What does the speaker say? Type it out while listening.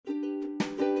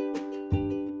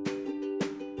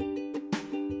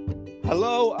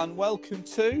Hello and welcome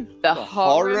to the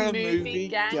Horror Movie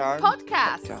Gang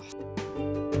podcast.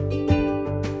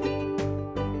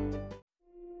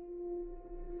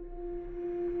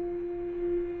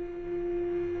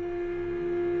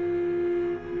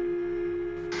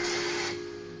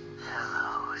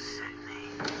 Hello, Sydney.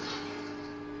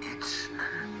 It's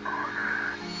an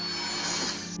honor.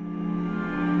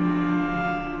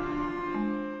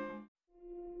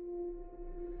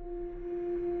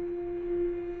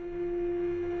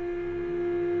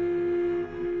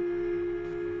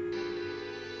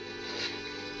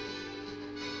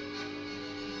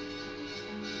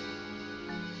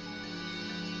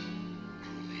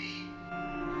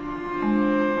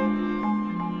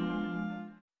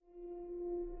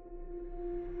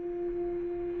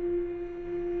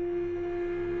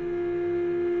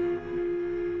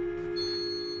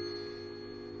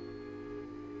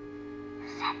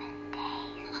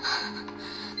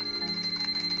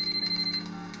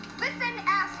 Listen,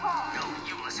 asshole! No,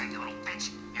 you listen, you little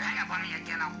bitch. You hang up on me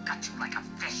again, I'll gut you like a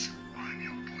fish. I'm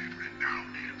your boyfriend now,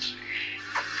 Nancy.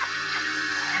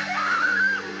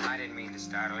 I didn't mean to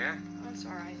startle you. That's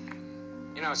all right.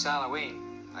 You know, it's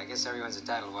Halloween. I guess everyone's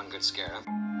entitled to one good scare, huh?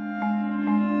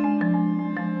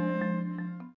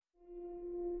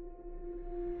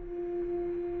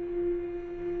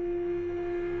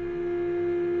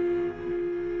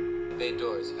 Bay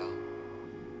doors, Hal.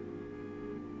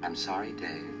 I'm sorry,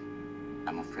 Dave.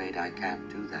 I'm afraid I can't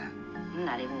do that. I'm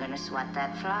not even gonna swat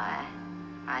that fly.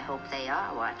 I hope they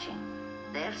are watching.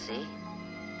 They'll see.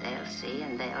 They'll see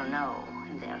and they'll know.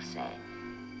 And they'll say,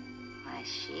 why,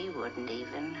 she wouldn't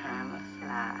even harm a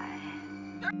fly.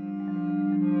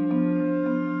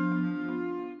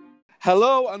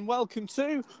 Hello and welcome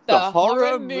to The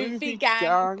Horror Movie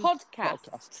Gang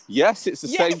podcast. Yes, it's the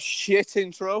Yes. same shit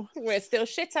intro. We're still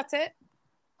shit at it.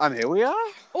 And here we are.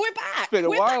 We're back. been a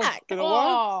We're while. back. It's been a while.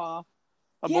 Aw.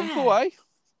 A month Yeah. away.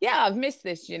 Yeah, I've missed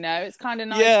this, you know. It's kind of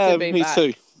nice Yeah, to be me back.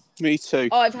 too. Me too.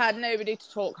 Oh, I've had nobody to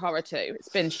talk horror to. It's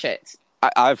been shit.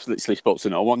 I've literally spoke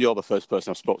to no one. You're the first person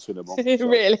I've spoke to in a month. So.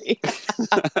 Really?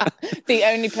 The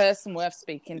only person worth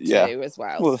speaking to Yeah. as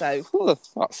well. So, Well,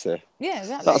 that's it. yeah,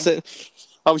 exactly. That's it.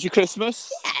 How was your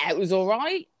Christmas? Yeah, it was all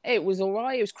right. It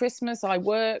was Christmas. I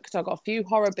worked. I got a few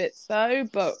horror bits, though.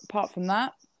 But apart from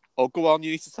that... Oh, go on.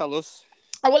 You need to tell us.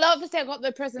 Oh, well, obviously, I got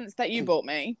the presents that you bought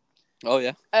me. Oh,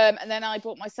 yeah. And then I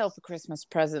bought myself a Christmas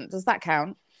present. Does that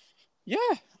count? Yeah.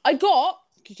 I got,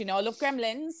 because you know I love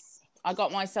gremlins, I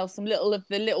got myself some of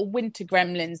the little winter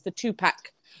gremlins, the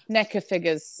 2-pack NECA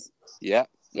figures. Yeah.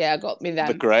 Yeah, I got me them.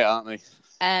 They're great, aren't they?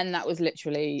 And that was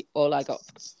literally all I got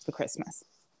for Christmas.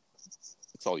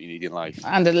 That's all you need in life.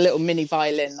 And a little mini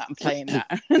violin that I'm playing now.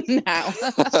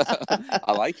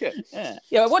 I like it.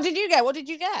 Yeah. What did you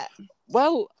get?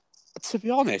 Well, to be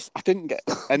honest, I didn't get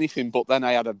anything, but then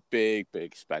I had a big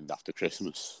spend after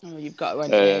Christmas. Oh, you've got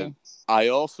one, you. I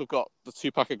also got the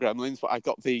 2-pack of Gremlins, but I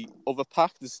got the other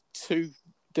pack. There's 2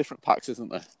 different packs, isn't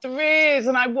there? There is,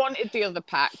 and I wanted the other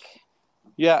pack.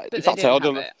 Yeah, But in fact, they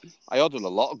didn't have I ordered a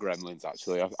lot of Gremlins,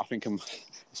 actually. I think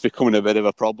it's becoming a bit of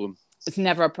a problem. It's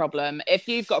never a problem. If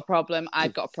you've got a problem,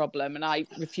 I've got a problem, and I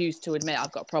refuse to admit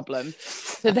I've got a problem.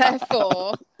 So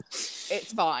therefore,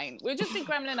 it's fine. We'll just be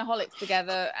gremlinaholics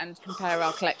together and compare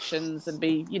our collections and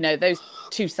be, you know, those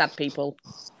 2 sad people.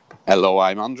 Hello,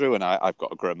 I'm Andrew, and I've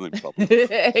got a Gremlin problem.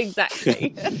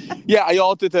 Exactly. Yeah, I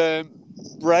ordered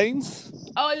Brains,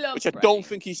 Oh, I love which I Brains. don't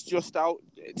think he's just out.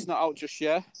 It's not out just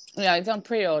yet. Yeah, he's on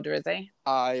pre-order, is he?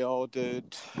 I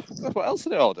ordered... What else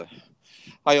did I order?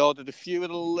 I ordered a few of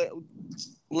the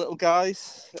little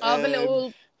guys. Oh, the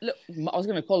little... I was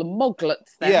going to call them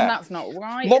muglets then. Yeah. That's not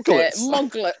right, Muglets. is it?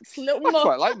 Muglets. Little I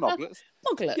quite like Muglets.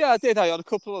 muglets. Yeah, I did. I had a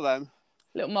couple of them.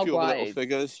 Little A few of the little mogwais.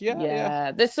 figures. Yeah.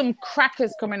 Yeah. There's some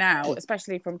crackers coming out,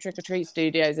 especially from Trick or Treat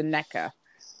Studios and NECA. I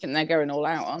think they're going all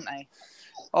out, aren't they?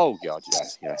 Oh, God,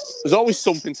 yeah. There's always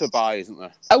something to buy, isn't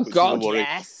there? Oh, Which is a God, worry.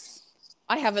 yes.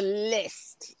 I have a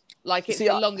list. Like, it's See,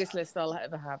 the longest list I'll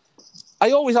ever have.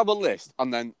 I always have a list,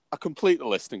 and then I complete the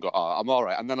list and go, oh, I'm all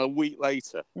right. And then a week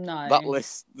later, No. that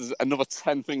list, there's another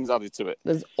 10 things added to it.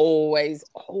 There's always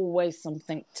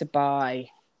something to buy.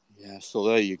 Yeah, so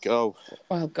there you go.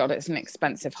 Oh, God, it's an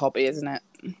expensive hobby, isn't it?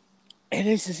 It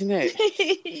is, isn't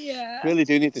it? Yeah. Really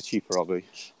do need the cheaper hobby.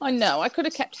 I know. I could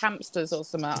have kept hamsters or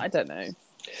something. I don't know.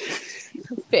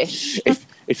 Fish.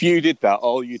 If you did that,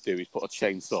 all you do is put a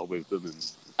chainsaw with them.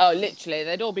 And... Oh, literally.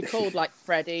 They'd all be called like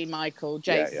Freddie, Michael,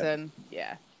 Jason.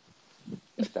 Yeah.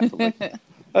 Definitely.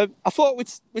 I thought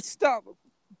we'd start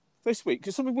this week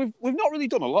because something we've not really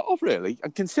done a lot of, really.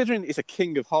 And considering it's a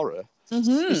king of horror,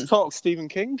 let's talk Stephen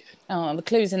King. Oh, the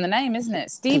clue's in the name, isn't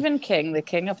it? Stephen King, the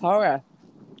king of horror.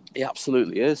 He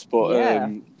absolutely is. But Yeah.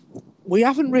 we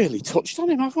haven't really touched on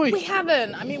him, have we? We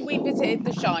haven't. I mean, we visited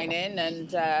The Shining,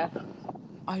 and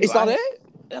Is that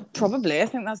it? Probably. I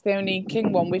think that's the only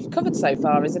King one we've covered so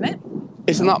far, isn't it?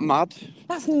 Isn't that mad?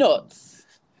 That's nuts.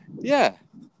 Yeah.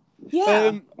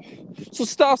 Yeah. So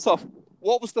start off,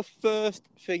 what was the first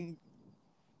thing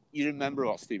you remember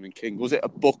about Stephen King? Was it a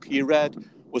book you read?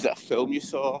 Was it a film you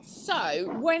saw? So,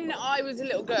 when I was a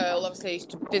little girl, obviously I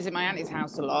used to visit my auntie's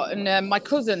house a lot, and my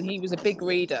cousin, he was a big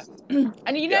reader.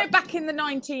 And you know, back in the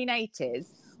 1980s,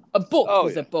 a book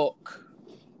was a book.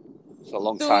 It's a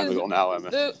long time ago now,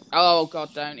 Emma. Oh,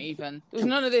 God, don't even. There was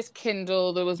none of this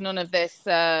Kindle. There was none of this,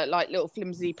 like, little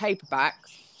flimsy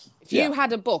paperbacks. If you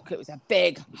had a book, it was a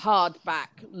big, hardback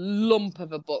lump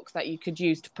of a book that you could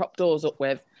use to prop doors up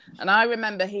with. And I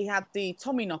remember he had the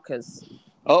Tommyknockers.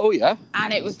 Oh, yeah.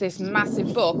 And it was this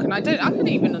massive book, and I couldn't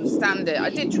even understand it.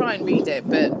 I did try and read it,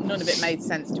 but none of it made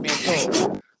sense to me at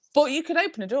all. But you could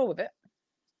open a door with it.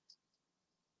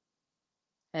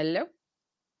 Hello?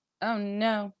 Oh,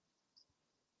 no.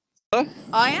 Huh?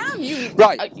 I am. You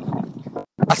right.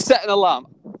 I set an alarm.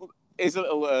 Here's a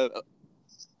little.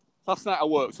 Last night I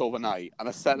worked overnight, and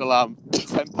I set an alarm at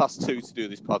 2:10 to do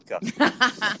this podcast,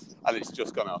 and it's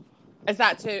just gone off. Is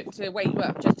that to wake you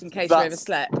up, just in case you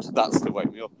overslept? That's to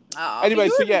wake me up. Oh, anyway,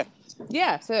 so yeah.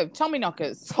 Yeah, so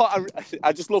Tommyknockers. So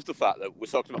I just love the fact that we're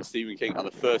talking about Stephen King, and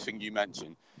the first thing you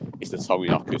mention is the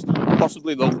Tommyknockers.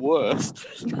 Possibly the worst.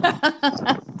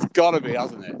 It's got to be,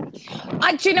 hasn't it?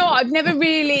 Do you know what? I've never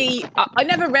really... I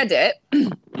never read it.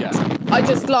 Yeah. I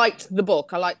just liked the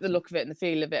book. I liked the look of it and the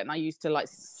feel of it, and I used to, like,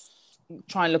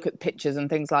 try and look at pictures and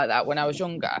things like that when I was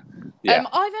younger. Yeah.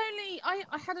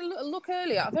 I had a little look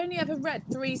earlier. I've only ever read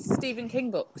 3 Stephen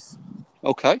King books.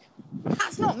 Okay.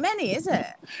 That's not many, is it?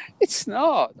 It's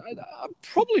not. I'm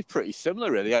probably pretty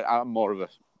similar, really. I'm more of a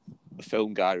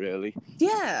film guy, really.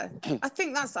 Yeah. I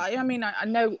think that's... I mean, I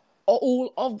know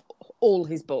all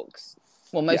his books.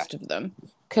 Well, most of them.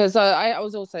 Because I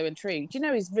was also intrigued. You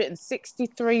know, he's written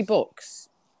 63 books.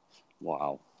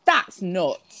 Wow. That's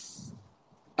nuts.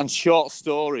 And short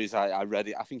stories, I read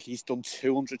it. I think he's done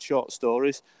 200 short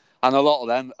stories. And a lot of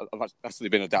them have actually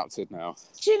been adapted now.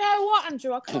 Do you know what,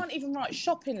 Andrew? I can't even write a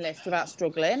shopping list without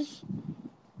struggling.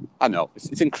 I know.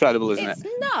 It's incredible, isn't it?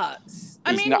 It's nuts.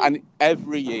 And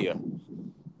every year,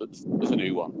 there's a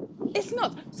new one. It's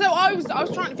nuts. So I was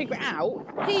trying to figure it out.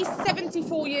 He's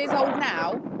 74 years old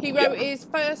now. He wrote his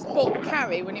first book,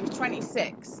 Carrie, when he was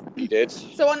 26. He did.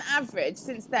 So on average,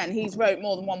 since then, he's wrote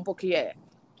more than 1 book a year.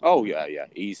 Oh, yeah,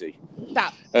 easy.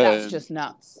 That's just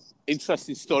nuts.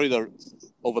 Interesting story, though,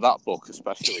 over that book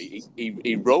especially.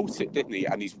 He wrote it, didn't he?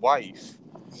 And his wife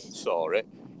saw it.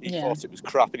 He thought it was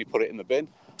crap and he put it in the bin.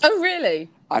 Oh,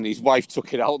 really? And his wife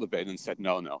took it out of the bin and said,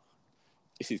 no,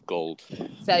 this is gold.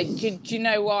 So do you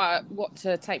know what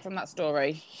to take from that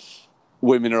story?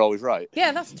 Women are always right.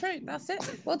 Yeah, that's true. That's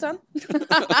it. Well done.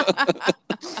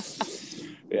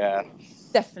 Yeah.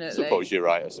 Definitely. I suppose you're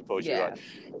right. You're right.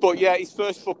 But yeah, his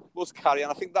first book was Carrie,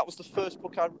 and I think that was the first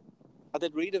book I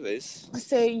did read of his.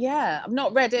 So yeah, I've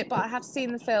not read it, but I have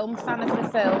seen the film, fan of the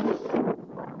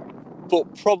film.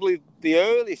 But probably the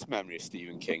earliest memory of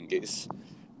Stephen King is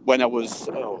when I was,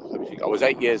 I was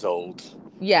 8 years old.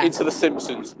 Yeah. Into The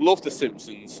Simpsons. Loved The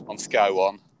Simpsons on Sky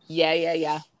One.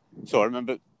 Yeah. So I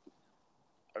remember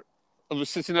I was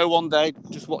sitting there one day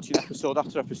just watching episode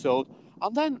after episode,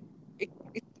 and then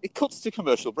it cuts to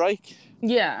commercial break.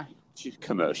 Yeah.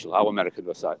 Commercial, how American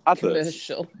was that? Adverts.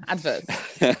 Commercial. Adverts.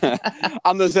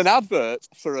 And there's an advert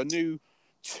for a new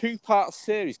 2-part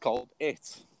series called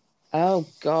It. Oh,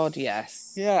 God,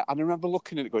 yes. Yeah, and I remember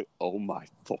looking at it going, oh, my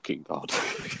fucking God.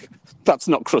 That's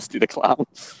not Krusty the Clown.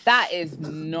 That is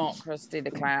not Krusty the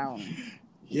Clown.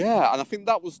 Yeah, and I think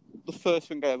that was the first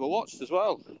thing I ever watched as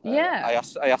well. Yeah. I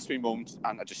asked my mum,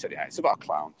 and I just said, yeah, it's about a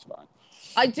clown, it's fine.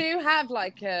 I do have,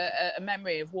 like, a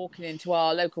memory of walking into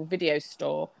our local video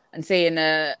store and seeing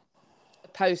a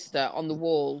poster on the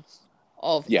wall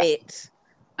of It.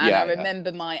 And I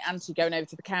remember my auntie going over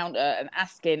to the counter and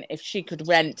asking if she could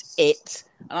rent It.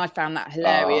 And I found that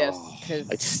hilarious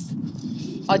because,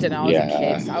 I don't know, I was a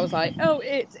kid. So I was like,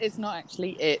 it's not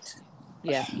actually It.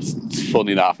 Yeah. It's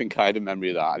funny that I think I had a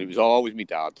memory of that. And it was always my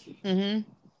dad. Mm-hmm.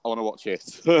 I want to watch It.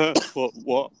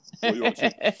 What are you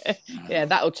watching? Yeah,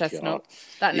 that old chestnut.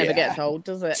 That never gets old,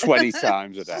 does it? 20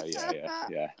 times a day,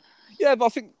 yeah. Yeah, but I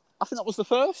think that was the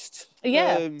first.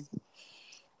 Yeah.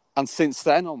 And since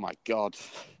then, oh my God,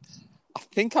 I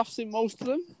think I've seen most of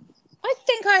them. I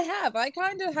think I have. I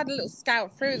kind of had a little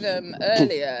scout through them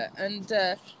earlier. And,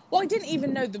 I didn't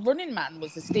even know The Running Man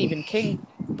was a Stephen King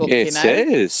book, It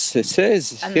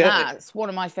is. And yeah. that's one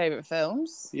of my favourite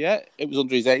films. Yeah, it was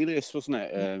under his alias, wasn't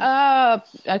it?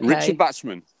 Okay. Richard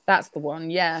Bachman. That's the one,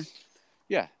 yeah.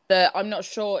 Yeah. I'm not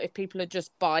sure if people are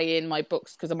just buying my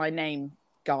books because of my name,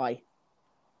 Guy.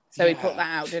 So he put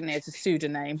that out, didn't he, as a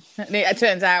pseudonym. And it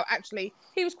turns out, actually,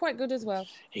 he was quite good as well.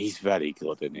 He's very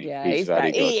good, isn't he? Yeah, he's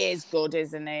very good. He is good,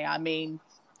 isn't he? I mean,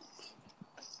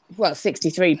 well,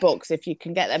 63 books, if you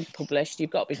can get them published,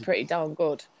 you've got to be pretty darn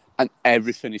good. And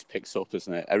everything is picked up,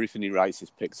 isn't it? Everything he writes is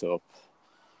picked up.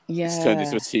 Yeah. It's turned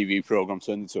into a TV programme,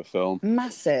 turned into a film.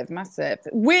 Massive.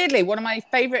 Weirdly, one of my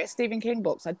favourite Stephen King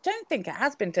books, I don't think it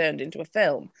has been turned into a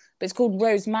film, but it's called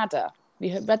Rose Madder.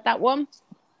 You read that one?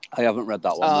 I haven't read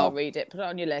that one. Oh, no. read it. Put it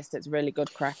on your list. It's a really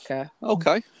good cracker.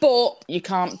 Okay. But you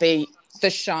can't beat The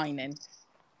Shining.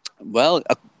 Well,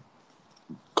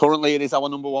 currently it is our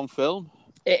number one film.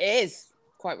 It is,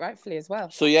 quite rightfully as well.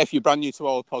 So, yeah, if you're brand new to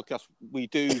our podcast,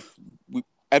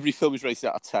 every film is rated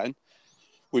out of 10.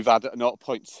 We've had a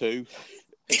 0.2.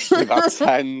 We've had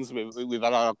 10s. We've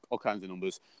had all kinds of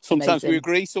numbers. Sometimes we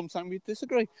agree, sometimes we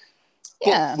disagree.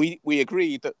 Yeah. But we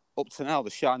agreed that up to now, The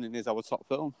Shining is our top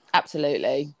film.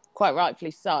 Absolutely. Quite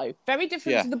rightfully so. Very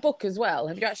different to the book as well.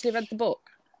 Have you actually read the book?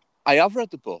 I have read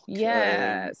the book.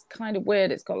 Yeah, it's kind of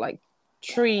weird. It's got like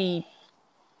tree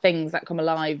things that come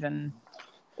alive and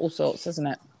all sorts, isn't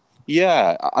it?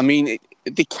 Yeah, I mean,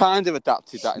 they kind of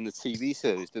adapted that in the TV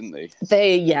series, didn't they?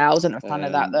 I wasn't a fan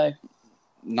of that though.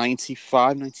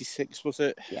 95, 96, was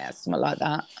it? Yeah, something like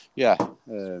that. Yeah.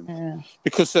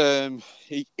 Because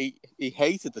he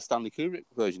hated the Stanley Kubrick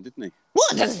version, didn't he?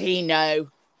 What does he know?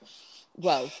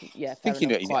 Well, yeah, I think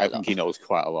he knows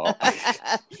quite a lot.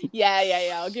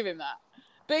 Yeah, I'll give him that.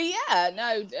 But yeah,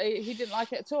 no, he didn't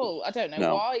like it at all. I don't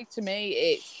know why. To me,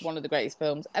 it's one of the greatest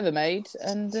films ever made.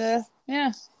 And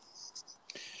yeah.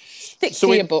 Stick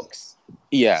to your books.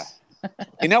 Yeah.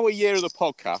 In our year of the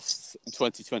podcast, in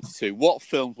 2022, what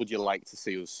films would you like to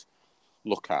see us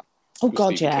look at? Oh,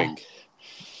 God, King?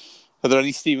 Are there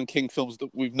any Stephen King films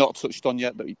that we've not touched on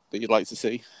yet that you'd like to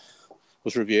see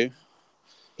us review?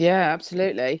 Yeah,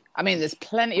 absolutely. I mean, there's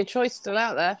plenty of choice still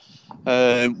out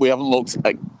there. We haven't looked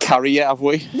at Carrie yet, have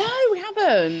we? No, we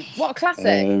haven't. What a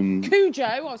classic. Cujo,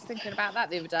 I was thinking about that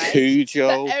the other day.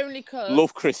 Cujo. But only because...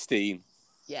 Love Christine.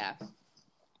 Yeah.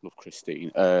 Love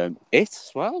Christine. It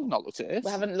as well. Not looked at it.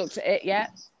 We haven't looked at it yet.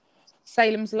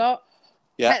 Salem's Lot.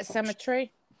 Yeah. Pet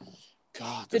Cemetery.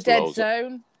 God. The Dead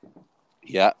Zone.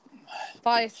 Yeah.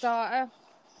 Firestarter.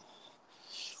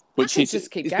 Which is it's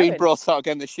been brought out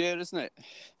again this year, isn't it?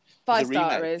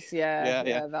 Firestarter is,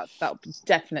 yeah. That's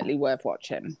definitely worth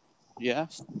watching. Yeah.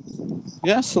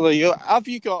 Yeah. So there you go. Have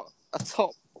you got a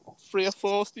top 3 or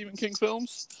 4 Stephen King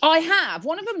films? I have.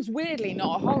 One of them's weirdly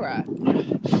not a horror.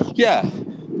 Yeah.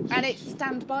 And it's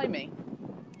Stand By Me.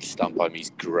 Stand By Me is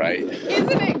great.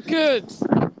 Isn't it good?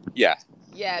 Yeah.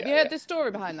 Yeah. Have you heard the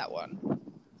story behind that one?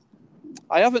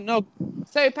 I haven't, no.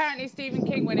 So apparently Stephen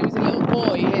King, when he was a little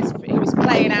boy, he was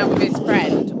playing out with his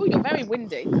friend. Oh, you're very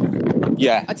windy.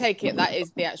 Yeah. I take it that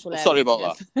is the actual air. Sorry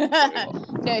about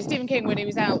that. No, Stephen King, when he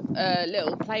was out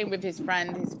little, playing with his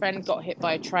friend got hit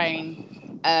by a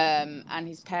train, and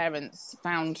his parents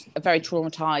found a very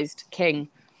traumatised King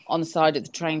on the side of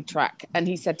the train track. And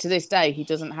he said to this day he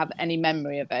doesn't have any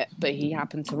memory of it, but he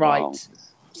happened to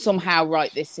somehow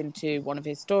write this into one of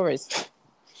his stories.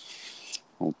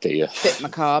 Oh dear. Bit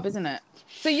macabre, isn't it?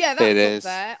 So yeah, that's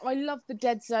up there. I love The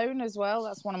Dead Zone as well.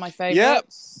 That's one of my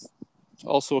favourites. Yep.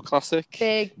 Also a classic.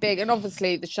 Big. And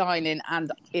obviously The Shining,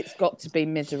 and it's got to be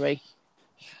Misery.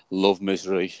 Love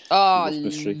Misery. Oh,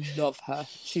 love her.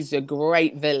 She's a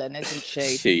great villain, isn't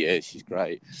she? She is. She's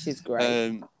great. She's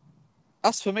great.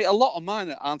 As for me, a lot of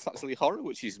mine aren't actually horror,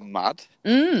 which is mad.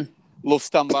 Love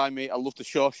Stand By Me. I love The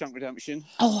Shawshank Redemption.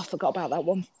 Oh, I forgot about that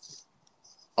one.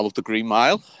 I love The Green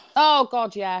Mile. Oh,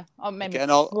 God, yeah. Oh, made me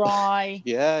cry.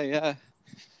 Yeah.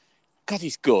 God,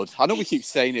 he's good. I know we keep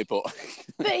saying it, but...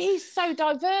 But he's so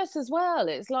diverse as well.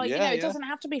 It's like, it doesn't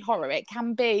have to be horror. It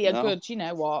can be a good, you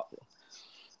know what,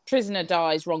 prisoner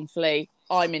dies wrongfully,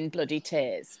 I'm in bloody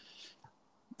tears.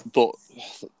 But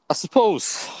I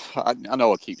suppose, I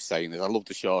know I keep saying this, I love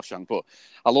The Shawshank, but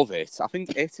I love It. I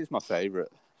think It is my favourite.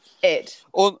 It?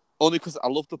 Only because I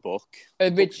love the book.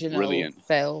 Original brilliant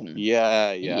film.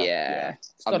 Yeah.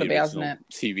 It's got to be, hasn't it?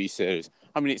 TV series.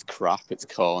 I mean, it's crap. It's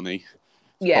corny.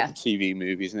 Yeah. It's TV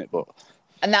movie, isn't it?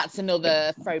 And that's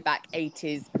another throwback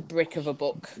 80s brick of a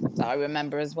book that I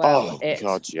remember as well. Oh,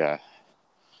 God, yeah.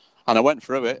 And I went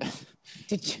through it.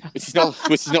 Did you?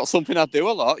 Which is not something I do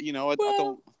a lot. You know, I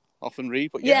don't often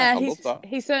read, but I love that.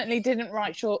 He certainly didn't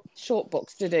write short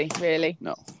books, did he, really?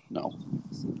 No.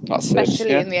 That's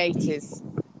especially it, in the 80s.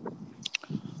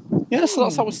 Yeah, so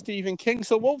that's our Stephen King.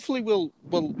 So hopefully we'll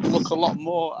look a lot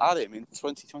more at him in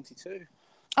 2022.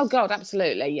 Oh, God,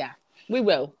 absolutely, yeah. We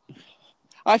will.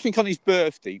 I think on his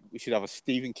birthday, we should have a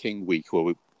Stephen King week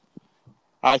where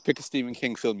I pick a Stephen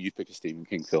King film, you pick a Stephen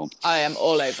King film. I am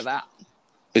all over that.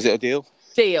 Is it a deal?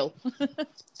 Deal.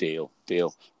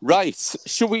 Deal. Right,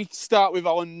 should we start with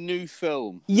our new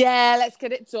film? Yeah, let's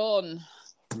get it done.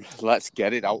 Let's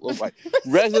get it out of the way.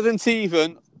 Resident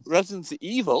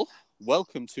Evil,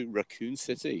 welcome to Racoon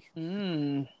City.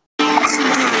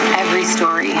 Every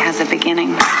story has a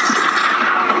beginning.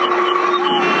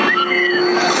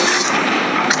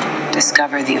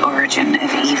 Discover the origin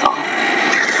of evil.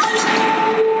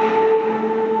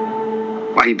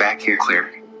 Why are you back here,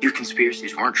 Claire? Your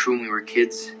conspiracies weren't true when we were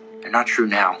kids. They're not true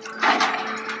now.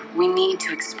 We need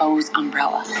to expose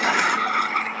Umbrella.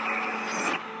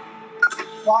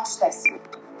 Watch this.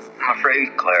 I'm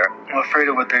afraid, Claire. I'm afraid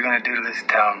of what they're going to do to this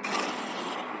town.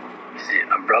 You see,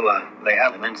 Umbrella, they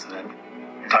had an incident.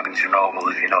 I'm talking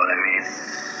Chernobyl, if you know what I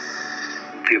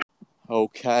mean.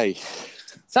 Okay.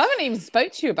 So I haven't even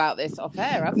spoke to you about this off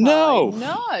air, have No.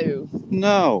 I?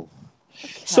 No.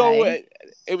 Okay. So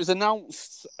it was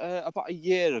announced about a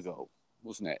year ago,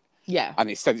 wasn't it? Yeah. And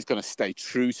it said it's going to stay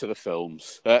true to the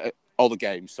films, all the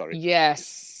games, sorry.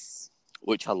 Yes.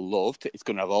 Which I loved. It's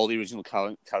going to have all the original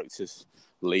characters,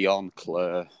 Leon,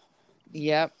 Claire.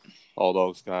 Yep. All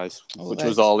those guys, which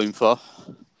was all in for.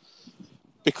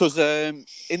 Because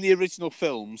in the original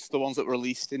films, the ones that were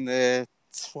released in the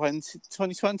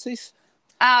 2020s.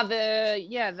 Really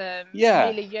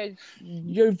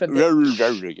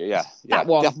Jovovich. Yeah. That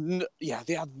one.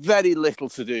 They had very little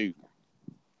to do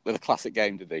with a classic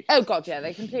game, did they? Oh, God, yeah.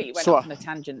 They completely went off on a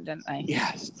tangent, didn't they?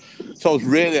 Yes. So I was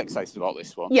really excited about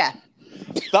this one. Yeah.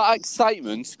 That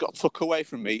excitement got took away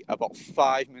from me about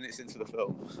 5 minutes into the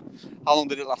film. How long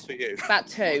did it last for you? About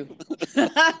 2. Oh,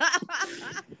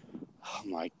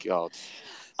 my God.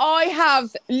 I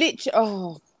have literally...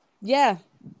 Oh, yeah.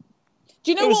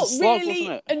 Do you know what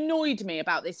really annoyed me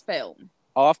about this film?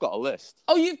 Oh, I've got a list.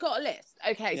 Oh, you've got a list?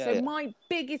 Okay, Yeah, so yeah. my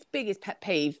biggest pet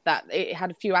peeve, that it had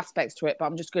a few aspects to it, but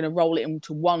I'm just going to roll it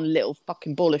into one little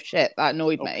fucking ball of shit that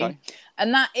annoyed me.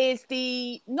 And that is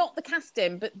not the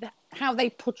casting, but how they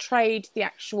portrayed the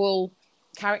actual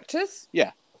characters.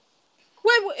 Yeah. Who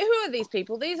are these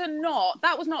people?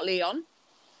 That was not Leon.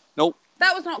 Nope.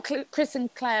 That was not Chris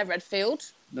and Claire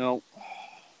Redfield. No.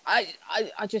 I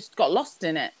just got lost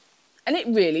in it. And it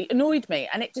really annoyed me.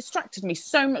 And it distracted me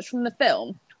so much from the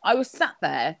film. I was sat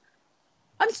there.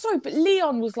 I'm sorry, but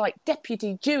Leon was like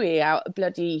Deputy Dewey out a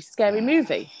bloody Scary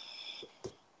Movie.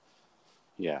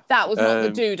 Yeah. That was not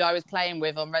the dude I was playing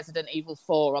with on Resident Evil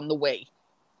 4 on the Wii.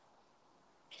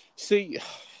 See,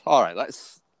 all right,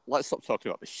 let's stop talking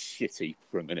about the shitty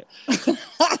for a minute.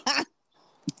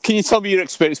 Can you tell me your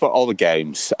experience about all the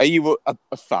games? Are you a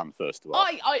fan, first of all?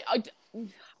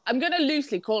 I'm going to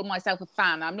loosely call myself a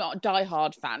fan. I'm not a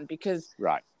diehard fan because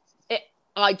right.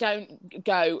 I don't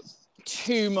go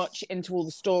too much into all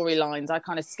the storylines. I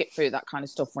kind of skip through that kind of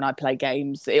stuff when I play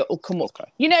games. It'll come up.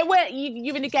 Okay. You know, where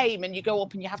you're in a game and you go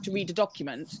up and you have to read a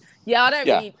document. Yeah, I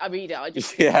read it. I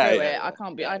just skip through it. I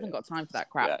haven't got time for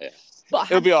that crap. Yeah. But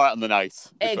it'll be all right on the night.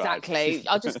 Exactly.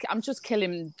 I'm just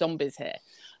killing zombies here.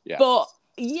 Yeah. But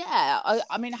yeah,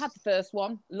 I mean, I had the first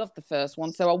one, loved the first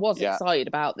one, so I was excited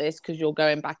about this because you're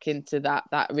going back into that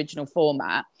original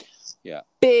format. Yeah.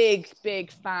 Big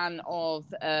fan of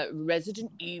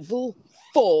Resident Evil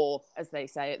 4, as they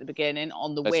say at the beginning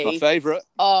on the Wii. That's my favourite.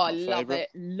 Oh, I love it.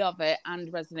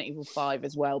 And Resident Evil 5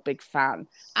 as well, big fan.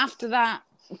 After that,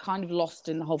 I'm kind of lost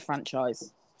in the whole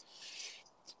franchise.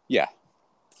 Yeah.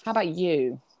 How about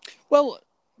you? Well,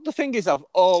 the thing is, I've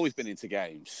always been into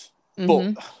games.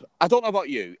 But I don't know about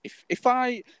you. If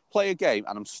I play a game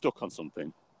and I'm stuck on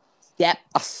something, yep,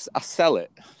 I sell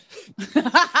it.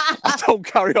 I don't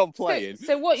carry on playing.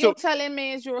 So what you're telling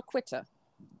me is you're a quitter?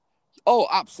 Oh,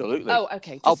 absolutely. Oh,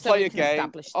 okay. I'll play a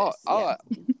game.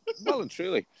 Well and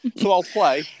truly. So I'll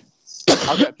play.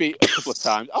 I'll get beat a couple of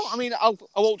times. I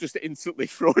won't just instantly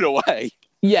throw it away.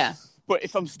 Yeah. But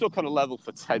if I'm stuck on a level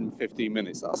for 10, 15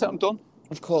 minutes, that's it. I'm done.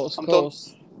 Of course. Done.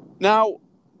 Now,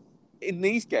 in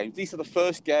these games, these are the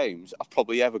first games I've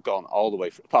probably ever gone all the way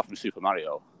through, apart from Super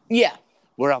Mario. Yeah.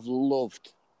 Where I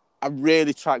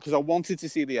really tried, because I wanted to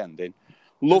see the ending.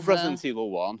 Love Resident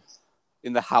Evil 1.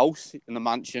 In the house, in the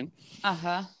mansion.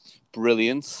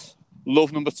 Brilliant.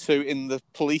 Love number 2 in the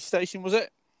police station, was it?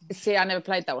 See, I never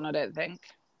played that one, I don't think.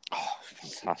 Oh,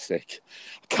 fantastic.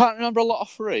 I can't remember a lot of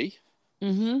 3.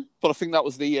 But I think that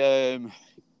was the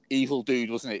evil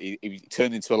dude, wasn't it? He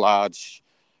turned into a large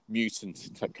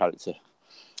mutant type character.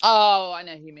 Oh, I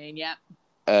know who you mean, yeah.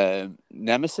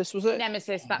 Nemesis, was it?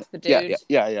 Nemesis, that's the dude.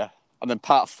 Yeah. And then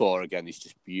part 4 again is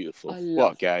just beautiful.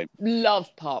 What a game!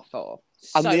 Love part 4.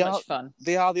 And So much fun.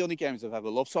 They are the only games I've ever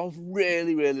loved, so I'm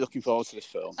really, really looking forward to this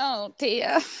film. Oh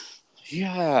dear.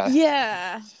 Yeah.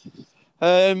 Yeah.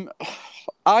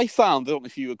 I found, I don't know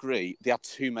if you agree, they had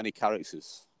too many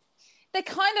characters. They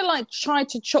kind of like tried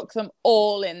to chuck them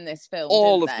all in this film,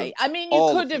 All didn't of they? them. I mean, you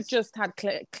could have just had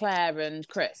Claire and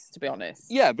Chris, to be honest.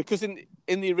 Yeah, because in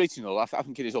the original, I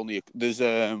think it is only there's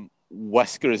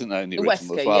Wesker, isn't there, in the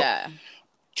original Wesker, as well? Yeah.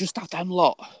 Just have them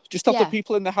lot. Just have the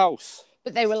people in the house.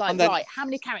 But they were like, then, right, how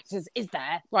many characters is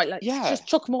there? Right, like, just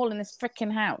chuck them all in this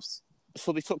freaking house.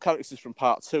 So they took characters from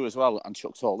part 2 as well and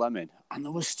chucked all them in, and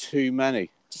there was too many.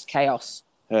 Just chaos.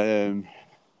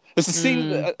 There's a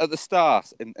scene at the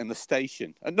start in the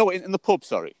station. No, in the pub,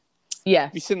 sorry. Yeah.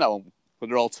 Have you seen that one when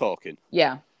they're all talking?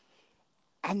 Yeah.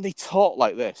 And they talk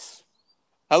like this.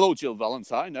 Hello, Jill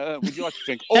Valentine. Would you like a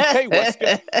drink? Okay,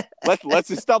 Wesker.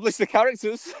 Let's establish the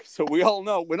characters so we all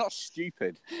know we're not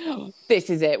stupid. This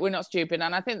is it. We're not stupid.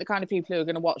 And I think the kind of people who are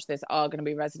going to watch this are going to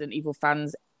be Resident Evil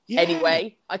fans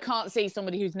anyway. I can't see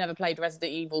somebody who's never played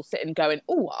Resident Evil sitting going,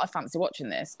 oh, I fancy watching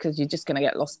this, because you're just going to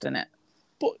get lost in it.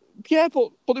 But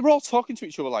they were all talking to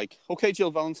each other like, okay, Jill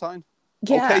Valentine.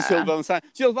 Yeah. Okay, Jill Valentine.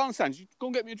 Jill Valentine, go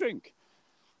and get me a drink.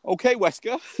 Okay,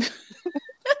 Wesker.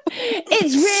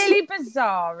 It's really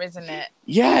bizarre, isn't it?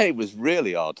 Yeah, it was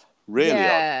really odd. Really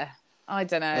odd. I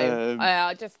don't know.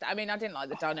 I didn't like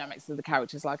the dynamics of the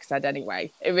characters, like I said,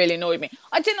 anyway. It really annoyed me.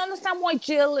 I didn't understand why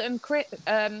Jill and Chris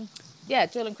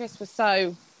were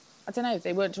so, I don't know,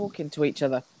 they weren't talking to each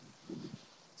other.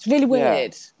 It's really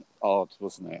weird. Odd,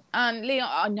 wasn't it? And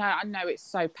Leon, I know it's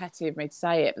so petty of me to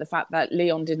say it, but the fact that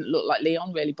Leon didn't look like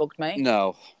Leon really bugged me.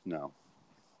 No.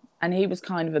 And he was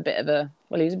kind of he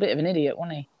was a bit of an idiot,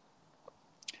 wasn't he?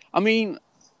 I mean,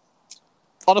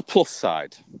 on a plus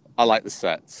side, I like the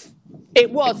sets. It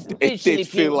was It did feel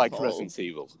beautiful. like Resident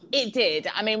Evil. It did.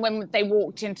 I mean, when they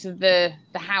walked into the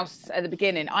house at the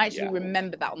beginning, I actually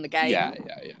remember that on the game. Yeah.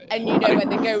 And you know, when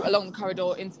they go along the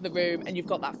corridor into the room and you've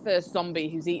got that first zombie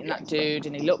who's eating that dude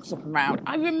and he looks up and round.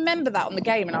 I remember that on the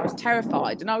game and I was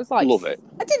terrified. And I was like... Love it.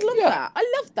 I did love that.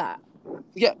 I loved that.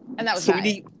 Yeah. And that was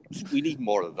we need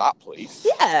more of that, please.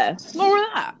 Yeah, more of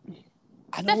that.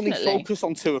 And Definitely. only focus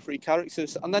on 2 or 3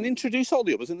 characters and then introduce all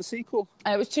the others in the sequel.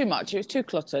 It was too much. It was too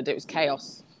cluttered. It was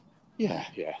chaos. Yeah.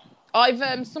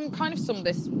 I've summed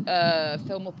this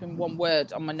film up in one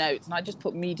word on my notes, and I just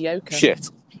put mediocre. Shit.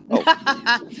 Oh.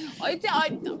 I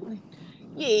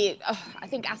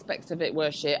think aspects of it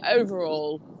were shit.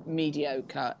 Overall,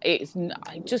 mediocre. It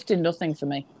just did nothing for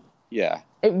me. Yeah.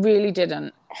 It really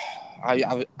didn't.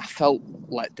 I felt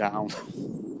let down.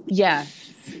 Yeah.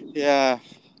 Yeah.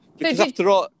 Because after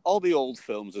all the old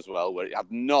films as well, where it had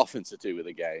nothing to do with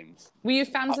the games. Were you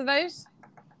fans of those?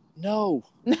 No.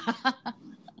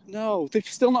 No, they've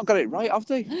still not got it right, have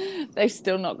they? They've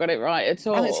still not got it right at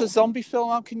all. And it's a zombie film.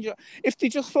 How can you... If they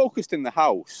just focused in the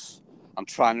house and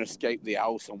trying to escape the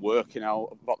house and working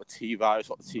out about the T-virus,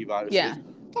 what the T-virus is,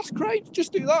 that's great.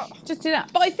 Just do that.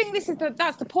 But I think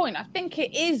that's the point. I think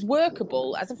it is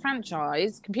workable as a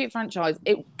franchise, computer franchise.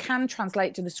 It can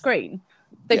translate to the screen.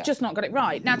 They've just not got it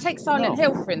right. Now, take Silent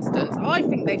Hill, for instance. I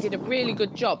think they did a really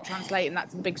good job translating that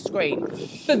to the big screen.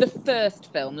 For the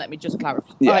first film, let me just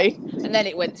clarify. Yeah. And then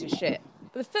it went to shit.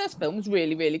 But the first film was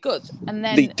really, really good. And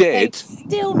then they've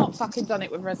still not fucking done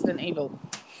it with Resident Evil.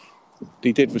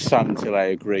 They did with Silent Hill, I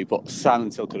agree. But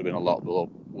Silent Hill could have been a lot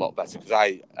better. Because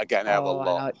I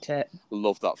liked it.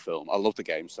 Loved that film. I love the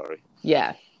game, sorry.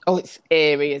 Yeah. Oh, it's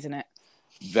eerie, isn't it?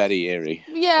 Very eerie.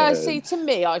 Yeah, see, to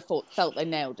me, I felt they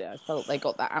nailed it. I felt they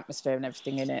got that atmosphere and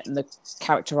everything in it and the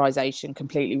characterisation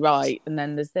completely right. And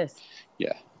then there's this.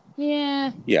 Yeah.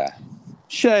 Yeah. Yeah.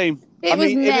 Shame. It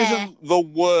isn't the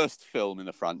worst film in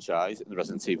the franchise, in the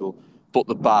Resident Evil, but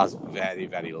the bar's very,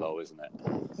 very low, isn't it?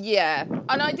 Yeah.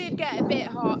 And I did get a bit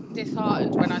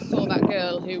disheartened when I saw that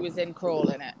girl who was in Crawl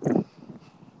in it.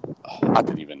 I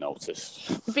didn't even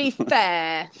notice. To be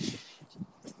fair...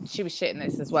 She was shit in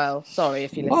this as well. Sorry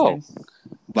if you're listening. Oh.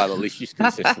 Well, at least she's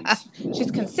consistent.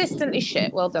 She's consistently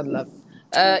shit. Well done, love.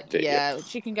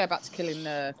 She can go back to killing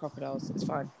crocodiles. It's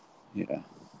fine. Yeah.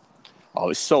 Oh,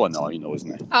 it's so annoying though,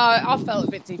 isn't it? I felt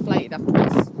a bit deflated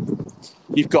afterwards.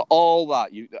 You've got all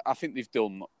that. I think they've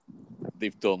done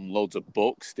loads of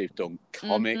books. They've done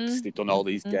comics. They've done all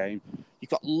these games.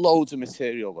 You've got loads of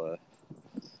material there.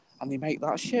 And they make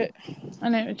that shit.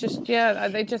 And it just,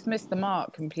 they just missed the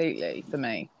mark completely for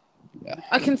me. Yeah.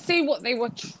 I can see what they were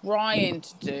trying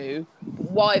to do.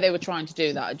 Why they were trying to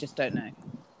do that, I just don't know.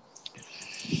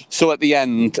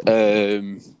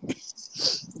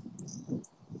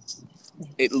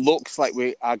 It looks like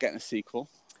we are getting a sequel.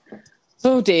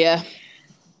 Oh dear.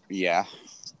 Yeah.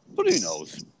 But who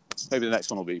knows? Maybe the next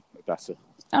one will be better.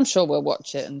 I'm sure we'll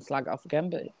watch it and slag it off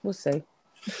again, but we'll see.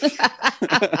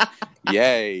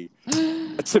 Yay.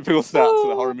 A typical start to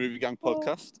the Horror Movie Gang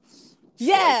podcast.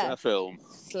 Yeah. Slating a film.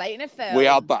 Slating a film. We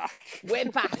are back. We're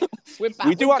back. We're back.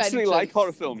 We do with actually vengeance. like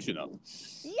horror films, you know.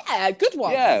 Yeah, good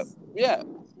ones. Yeah.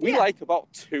 We like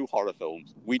about 2 horror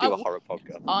films. We do a horror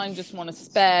podcast. I just want to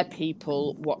spare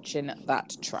people watching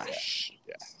that trash.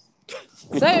 Yeah.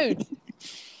 So,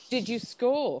 did you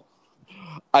score?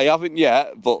 I haven't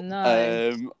yet, but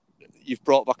No. you've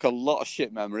brought back a lot of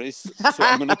shit memories. So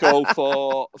I'm going to go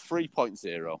for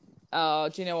 3.0. Oh,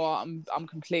 do you know what? I'm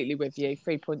completely with you.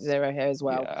 3.0 here as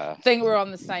well. Yeah. I think we're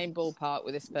on the same ballpark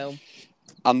with this film.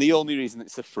 And the only reason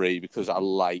it's a 3 because I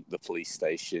like the police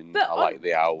station. But I like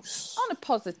the house. On a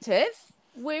positive,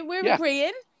 we're Yeah.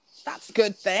 agreeing. That's a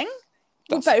good thing.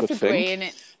 That's we're a both good thing. agreeing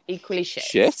it's equally shit.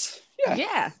 Shit? Yeah.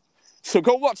 Yeah. So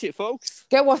go watch it, folks.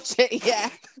 Go watch it, yeah.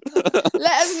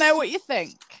 Let us know what you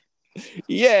think.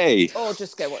 Yay. Or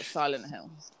just go watch Silent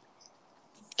Hill.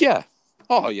 Yeah.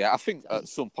 Oh, yeah. I think at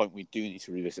some point we do need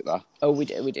to revisit that. Oh, we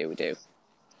do.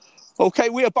 Okay,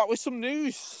 we are back with some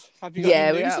news. Have you got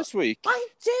any news this week? I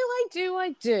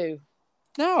do.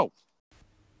 No.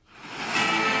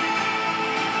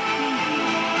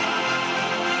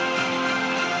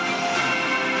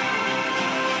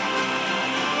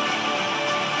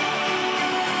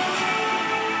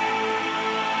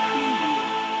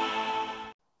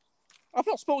 I've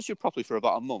not spoken to you properly for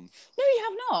about a month. No, you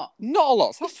have not. Not a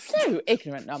lot's You're happened. so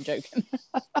ignorant. No, I'm joking.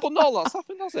 But not a lot's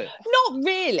happened, has it? Not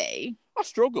really. I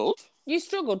struggled. You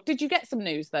struggled. Did you get some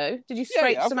news, though? Did you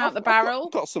scrape some out the I've barrel?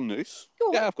 got some news. Go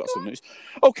on, I've got go some on. news.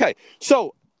 Okay,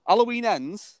 so Halloween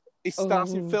Ends is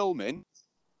starting filming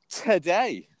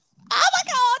today. Oh,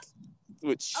 my God!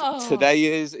 Which today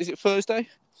is it Thursday?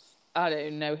 I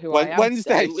don't know who I am.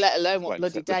 Wednesday. So, let alone what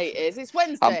bloody day it is. It's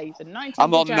Wednesday, the 19th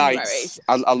I'm on of January. nights.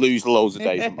 I lose loads of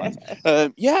days on nights.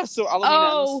 So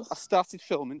Halloween Ends. I started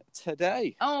filming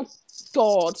today. Oh,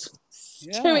 God.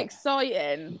 Yeah. Too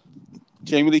exciting.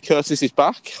 Jamie Lee Curtis is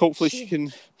back. Hopefully she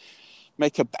can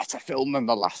make a better film than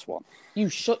the last one. You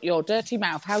shut your dirty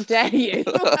mouth. How dare you?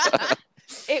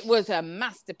 It was a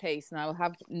masterpiece, and I will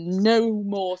have no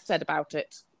more said about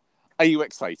it. Are you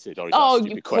excited? Or is that a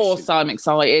stupid of course question? I'm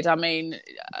excited. I mean,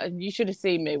 you should have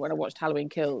seen me when I watched Halloween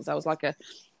Kills. I was like a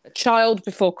child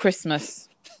before Christmas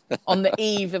on the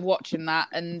eve of watching that,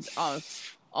 and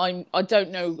I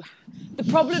don't know. The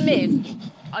problem is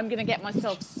I'm going to get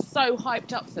myself so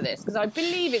hyped up for this because I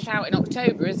believe it's out in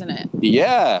October, isn't it?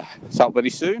 Yeah, it's out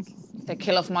very soon. If they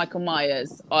kill off Michael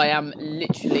Myers, I am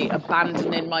literally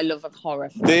abandoning my love of horror.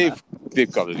 They've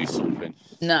got to do something.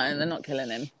 No, they're not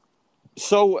killing him.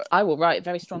 So I will write a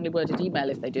very strongly worded email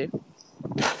if they do.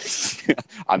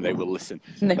 And they will listen.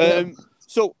 They will.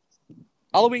 So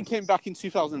Halloween came back in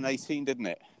 2018, didn't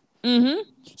it?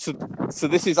 Mm-hmm. So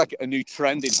this is like a new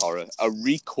trend in horror, a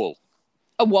requel.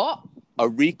 A what? A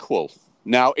requel.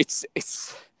 Now it's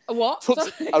a what?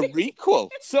 A requel.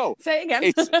 So say it again.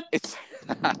 It's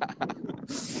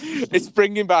it's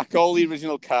bringing back all the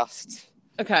original cast.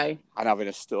 Okay. And having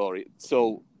a story.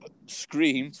 So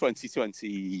Scream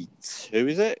 2022,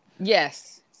 is it?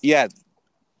 Yes. Yeah.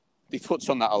 They touch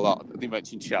on that a lot. They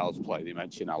mention Child's Play. They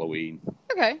mention Halloween.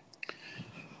 Okay.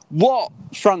 What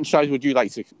franchise would you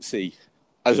like to see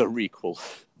as a requel?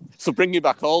 So bringing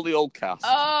back all the old cast.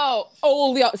 Oh,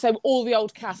 all the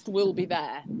old cast will be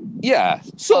there. Yeah.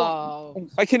 So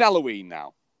like in Halloween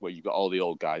now, where you've got all the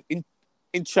old guys.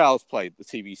 In Child's Play, the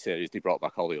TV series, they brought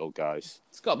back all the old guys.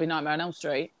 It's got to be Nightmare on Elm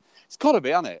Street. It's got to be,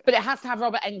 hasn't it? But it has to have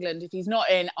Robert Englund. If he's not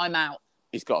in, I'm out.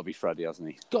 He's got to be Freddy, hasn't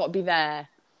he? It's got to be there.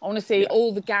 I want to see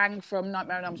all the gang from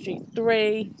Nightmare on Elm Street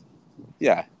 3.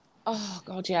 Yeah. Oh,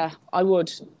 God, yeah. I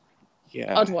would.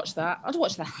 Yeah. I'd watch that. I'd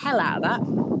watch the hell out of that.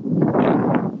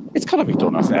 Yeah. It's got to be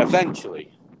done, hasn't it?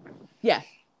 Eventually. Yeah.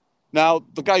 Now,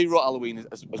 the guy who wrote Halloween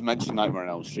has mentioned Nightmare on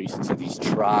Elm Street and said he's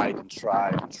tried,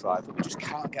 but we just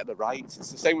can't get the rights.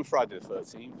 It's the same with Friday the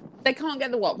 13th. They can't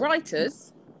get the what?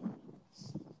 Writers?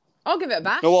 I'll give it a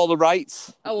bash. No, all the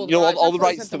rights. Oh, all the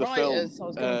rights to the film.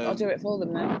 I'll do it for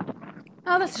them then.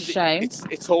 Oh, that's a shame.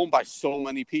 It's owned by so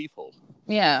many people.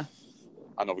 Yeah.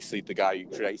 And obviously the guy who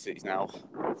creates it is now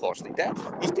unfortunately dead.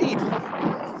 He's dead.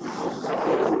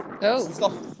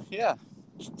 Oh. Yeah.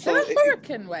 So a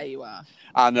hurricane where you are.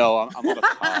 I know, I'm on a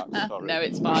park, sorry. No,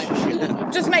 it's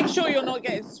fine. Just make sure you're not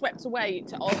getting swept away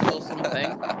to Oz or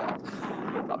something.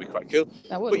 That'd be quite cool.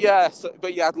 That would.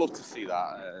 But yeah, I'd love to see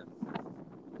that.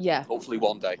 Yeah. Hopefully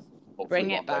one day. Bring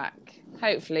it back.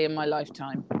 Hopefully in my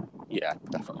lifetime. Yeah,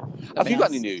 definitely. That'd Have be you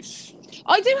got nice. any news?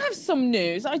 I do have some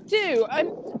news. I do.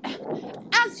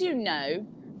 As you know,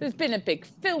 there's been a big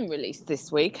film release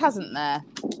this week, hasn't there?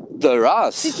 There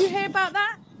has. Did you hear about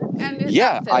that? And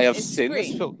Yeah, that film I have is seen this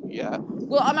Scream. film. Yeah.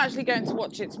 Well, I'm actually going to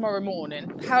watch it tomorrow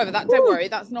morning. However, don't worry,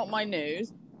 that's not my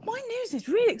news. My news is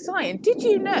really exciting. Did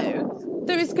you know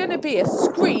there is going to be a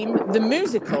Scream the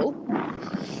musical?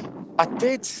 I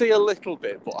did see a little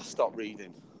bit, but I stopped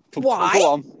reading. Why?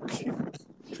 Go on.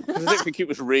 Because I didn't think it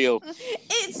was real.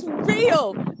 It's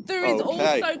real. There is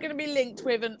Okay. also going to be linked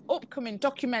with an upcoming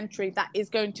documentary that is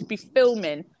going to be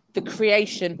filming the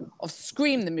creation of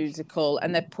Scream the musical,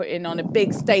 and they're putting on a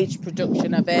big stage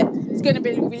production of it. It's going to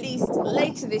be released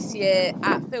later this year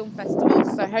at film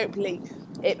festivals, so hopefully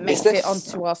it makes it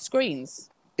onto our screens.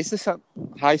 Is this a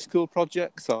high school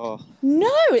project or?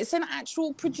 No, it's an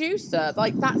actual producer.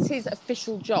 Like, that's his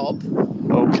official job.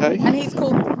 Okay. And he's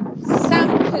called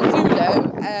Sam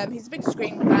Pizzulo. He's a big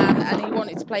Scream fan, and he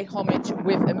wanted to pay homage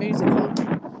with a musical.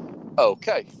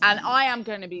 Okay. And I am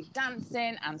going to be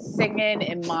dancing and singing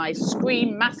in my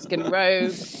Scream mask and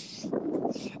robe,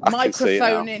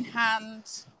 microphone in hand.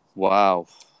 Wow.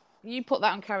 You put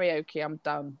that on karaoke, I'm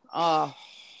done. Oh,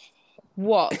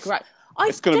 what great.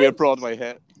 It's going to be a Broadway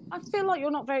hit. I feel like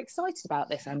you're not very excited about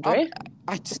this, Andrew.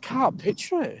 I just can't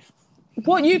picture it.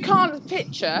 What, you can't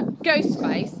picture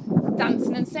Ghostface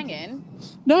dancing and singing?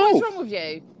 No. What's wrong with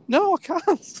you? No, I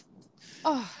can't.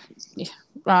 Oh, yeah.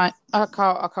 Right. I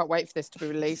can't wait for this to be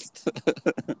released.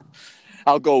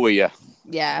 I'll go with you.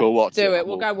 Yeah. Go watch it. Do it.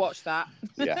 We'll go watch that.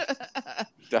 Yeah.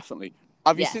 Definitely.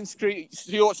 Have you seen Scream?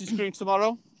 So you're watching Scream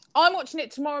tomorrow? I'm watching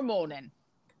it tomorrow morning.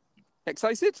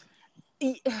 Excited?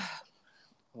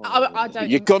 I don't.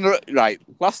 You're gonna right.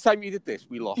 Last time you did this,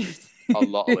 we lost a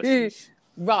lot of listeners.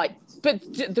 Right, but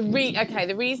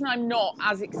the reason I'm not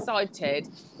as excited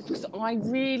is because I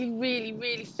really, really,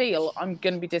 really feel I'm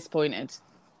going to be disappointed,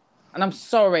 and I'm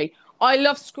sorry. I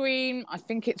love Scream. I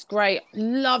think it's great.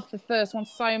 Love the first one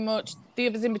so much. The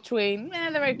others in between,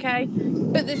 they're okay.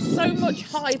 But there's so much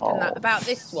hype in that about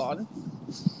this one.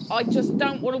 I just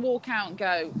don't want to walk out and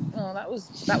go, oh, that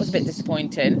was a bit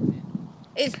disappointing.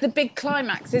 It's the big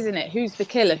climax, isn't it? Who's the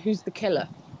killer? Who's the killer?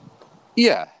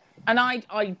 Yeah. And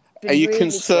are you really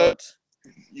concerned?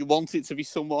 You want it to be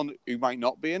someone who might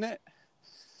not be in it?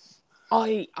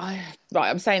 Right,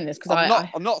 I'm saying this because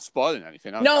I'm not spoiling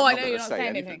anything. I know you're not saying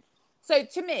anything. So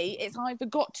to me, it's either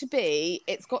got to be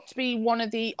one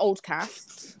of the old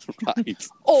casts, right,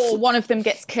 or one of them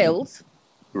gets killed.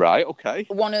 Right. Okay.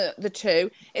 One of the two.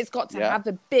 It's got to have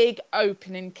the big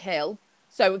opening kill.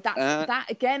 So that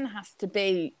again has to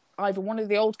be either one of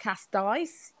the old cast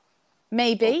dies,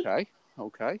 maybe.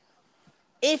 Okay.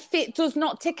 If it does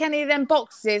not tick any of them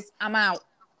boxes, I'm out.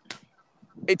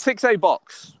 It ticks a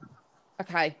box.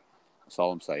 Okay. That's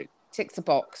all I'm saying. Ticks a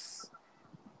box.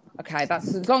 Okay,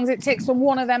 that's as long as it ticks on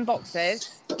one of them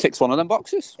boxes. Ticks one of them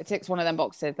boxes? It ticks one of them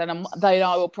boxes. Then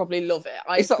I will probably love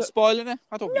it. Is that spoiling it?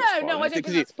 I don't think it's spoiling I don't think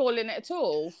that's spoiling it at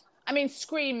all. I mean,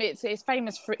 Scream, it's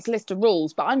famous for its list of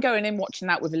rules, but I'm going in watching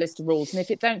that with a list of rules, and if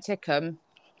it don't tick them,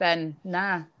 then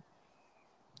nah.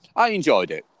 I enjoyed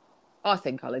it. I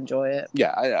think I'll enjoy it.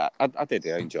 Yeah, I did.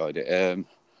 I enjoyed it.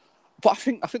 But I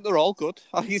think they're all good.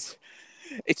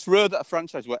 It's rare that a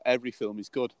franchise where every film is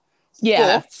good.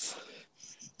 Yeah. But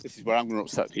this is where I'm going to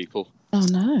upset people. Oh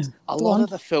no! A lot of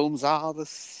the films are the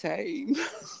same.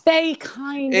 They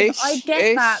kind of. I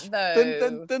get that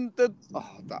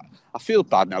though. I feel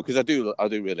bad now because I do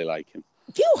really like him.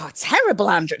 You are terrible,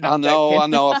 Andrew. No, I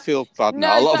know. I feel bad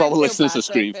now. A lot of our listeners are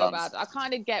Scream fans. Bad. I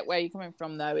kind of get where you're coming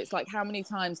from, though. It's like, how many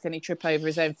times can he trip over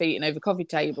his own feet and over coffee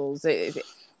tables?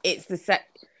 It's the set.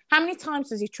 How many times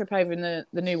does he trip over in the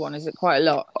new one? Is it quite a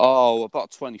lot? Oh,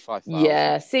 about 25,000.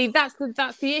 Yeah. See, that's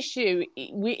the issue.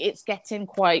 It's getting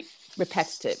quite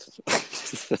repetitive.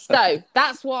 So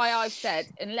that's why I've said,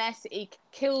 unless he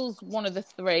kills one of the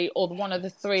three, or one of the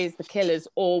three is the killers,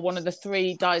 or one of the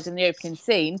three dies in the opening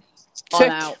scene, I'm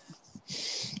out.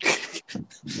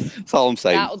 That's all I'm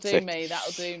saying. That'll do me.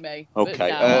 Okay. But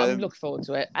no, I'm looking forward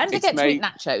to it. And I get to eat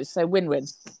nachos, so win-win.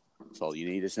 That's all you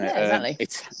need, isn't it? Yeah, exactly.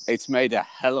 It's made a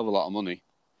hell of a lot of money.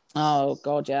 Oh,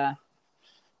 God, yeah.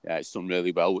 Yeah, it's done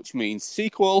really well, which means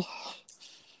sequel.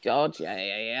 God,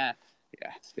 yeah.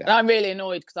 And I'm really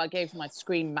annoyed because I gave my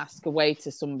Scream mask away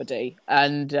to somebody.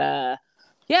 And, I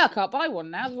can't buy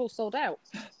one now. They're all sold out.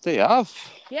 They have?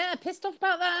 Yeah, pissed off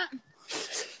about that.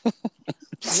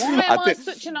 Why am I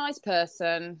such a nice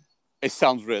person? It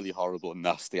sounds really horrible and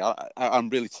nasty. I'm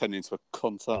really turning into a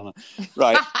cunt, aren't I?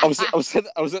 Right. I was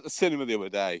at the cinema the other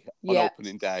day on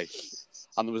opening day,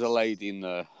 and there was a lady in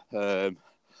there. Oh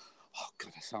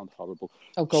God, I sound horrible.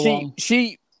 Oh, go on.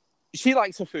 She she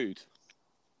likes her food.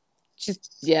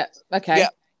 Okay.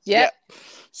 Yeah.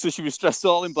 So she was dressed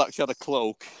all in black. She had a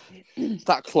cloak.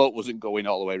 That cloak wasn't going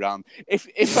all the way around.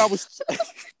 If I was,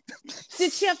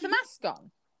 Did she have the mask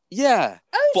on? yeah.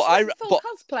 Oh, but she went full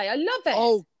cosplay. I love it.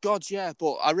 Oh God, yeah.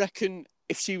 But I reckon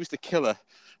if she was the killer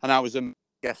and I was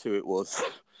guess who it was?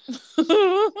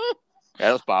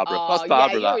 Yeah, that's Barbara. Oh, that's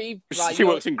Barbara. Right, she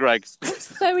works in Greg's.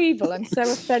 So evil. I'm so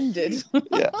offended.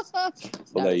 Yeah. Well,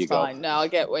 no, there you fine. go. No, I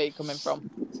get where you're coming from.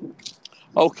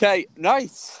 Okay,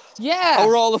 nice. Yeah.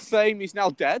 Our Hall of Fame is now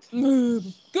dead.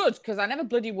 Good, because I never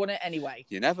bloody won it anyway.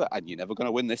 You're never going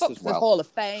to win this Fuck as well. the Hall of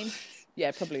Fame.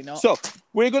 Yeah, probably not. So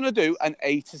we're going to do an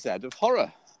A to Z of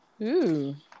horror.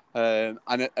 Ooh. And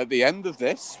at the end of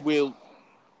this, we'll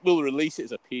release it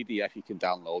as a PDF. You can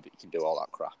download it. You can do all that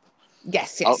crap.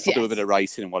 Yes. I'll do a bit of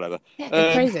writing and whatever.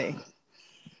 Yeah, crazy.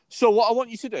 So what I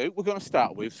want you to do, we're going to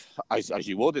start with, as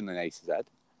you would in an A to Z,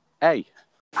 A.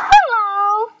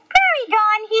 Hello, Prairie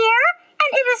Dawn here,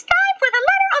 and it is time for the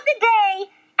letter of the day.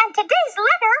 And today's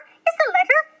letter is the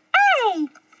letter A.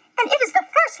 And it is the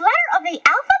first letter of the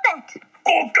alphabet.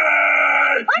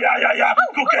 Okay!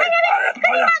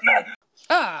 Yeah.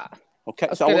 Ah. Okay,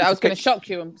 I was going to shock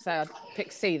you and say I'd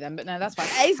pick C then, but no, that's fine.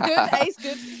 A's good. A's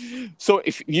good. So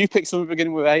if you pick something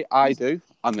beginning with A, I do,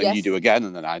 and then you do again,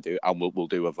 and then I do, and we'll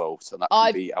do a vote, and that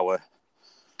can be our.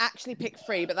 Actually, pick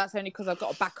 3, but that's only because I've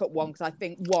got a backup one. Because I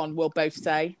think 1 we'll both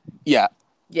say. Yeah.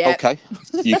 Okay.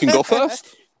 You can go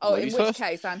first. In which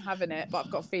case I'm having it, but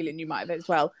I've got a feeling you might have it as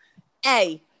well.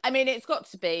 A. I mean, it's got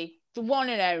to be the one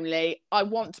and only. I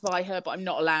want to buy her, but I'm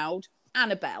not allowed.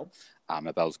 Annabelle.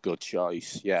 Annabelle's good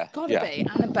choice. Yeah. It's got to be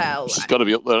Annabelle. She's got to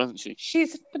be up there, hasn't she?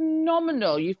 She's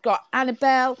phenomenal. You've got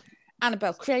Annabelle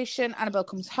Creation, Annabelle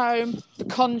Comes Home, The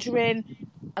Conjuring,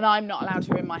 and I'm not allowed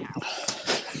her in my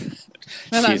house.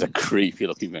 She's a creepy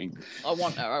looking thing. I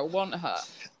want her.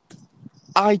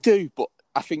 I do, but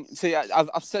I think, see,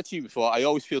 I've said to you before, I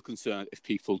always feel concerned if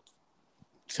people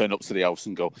turn up to the house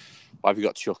and go, why have you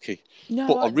got Chucky? No,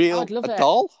 but a real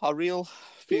doll,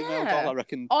 female doll, I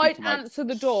reckon. I'd answer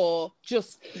the door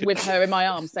just with her in my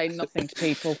arms, saying nothing to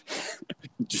people.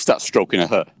 Just start stroking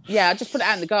her. Yeah, I just put it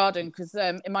out in the garden because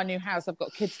in my new house I've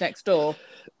got kids next door.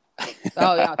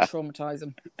 Oh yeah, I'd traumatise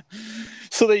them.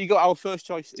 So there you go. Our first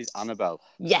choice is Annabelle.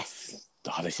 Yes.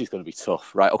 Oh, this is going to be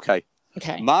tough. Right, okay.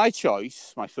 My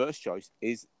first choice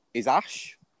is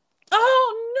Ash.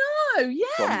 Oh no, yeah.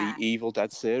 From the Evil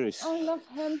Dead series. I love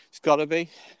him. It's got to be.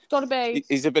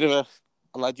 He's a bit of a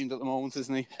legend at the moment,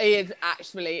 isn't he? He is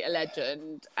actually a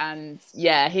legend. And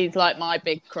yeah, he's like my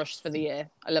big crush for the year.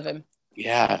 I love him.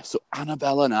 Yeah, so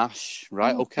Annabelle and Ash,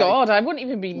 right? Oh, okay. God, I wouldn't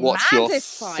even be What's mad your if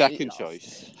second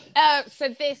choice? So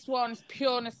this one's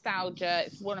pure nostalgia.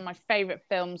 It's one of my favourite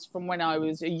films from when I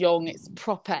was young. It's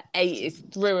proper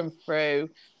 80s through and through.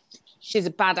 She's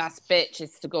a badass bitch.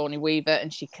 It's Sigourney Weaver,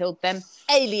 and she killed them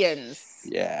aliens.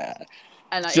 Yeah.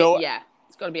 And it's got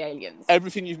to be aliens.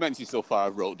 Everything you've mentioned so far,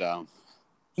 I've wrote down.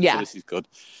 Yeah. So this is good.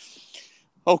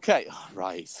 Okay,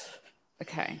 right.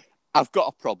 Okay. I've got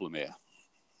a problem here.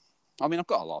 I mean, I've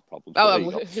got a lot of problems. Oh,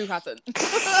 who hasn't?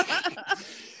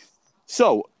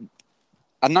 So,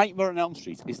 A Nightmare on Elm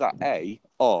Street, is that A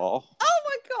or... Oh,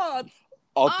 my God.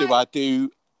 Or do I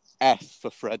do F for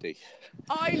Freddy?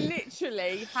 I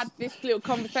literally had this little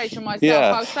conversation myself.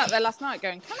 Yeah. I was sat there last night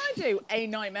going, can I do A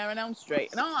Nightmare on Elm Street?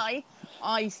 And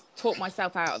I talked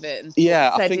myself out of it and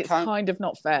said I think it's kind of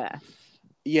not fair.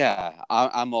 Yeah,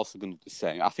 I'm also going to do the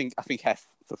same. I think F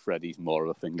for Freddy's more of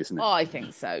a thing, isn't it? Oh, I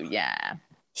think so, yeah.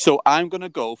 So I'm going to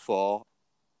go for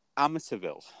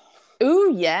Amityville.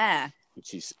 Ooh, yeah.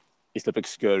 Which is the big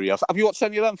scary house. Have you watched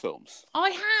any of them films?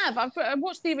 I have. I've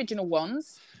watched the original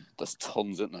ones. There's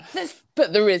tons, isn't there?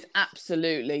 But there is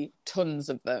absolutely tons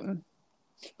of them.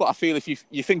 But I feel if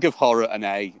you think of horror and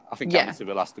A, I think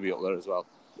Amityville has to be up there as well.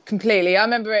 Completely. I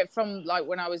remember it from like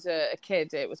when I was a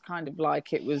kid. It was kind of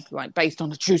like it was like based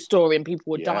on a true story and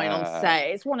people were dying on set.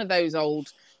 It's one of those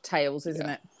old tales, isn't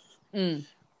it? Mm.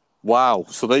 Wow.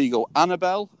 So there you go.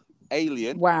 Annabelle,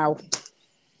 Alien. Wow.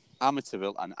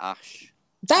 Amityville and Ash.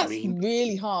 That's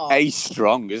really hard. A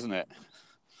strong, isn't it?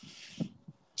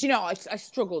 Do you know, I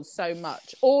struggled so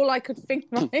much. All I could think,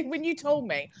 when you told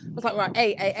me, I was like, right,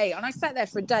 A. And I sat there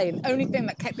for a day, and the only thing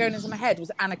that kept going into my head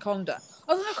was Anaconda.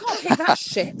 I was like, I can't pick that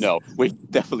shit. No, we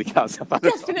definitely can't have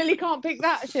Anaconda. Definitely can't pick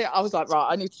that shit. I was like, right,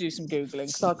 I need to do some Googling,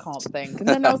 because I can't think. And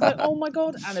then I was like, oh my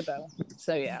God, Annabelle.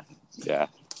 So, yeah. Yeah.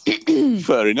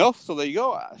 Fair enough. So there you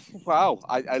go. Wow.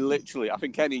 I literally, I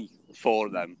think any 4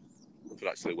 of them could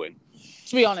actually win.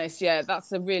 To be honest, yeah,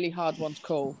 that's a really hard one to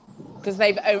call. Because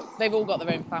they've all got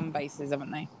their own fan bases,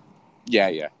 haven't they?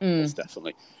 Yeah, most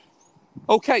definitely.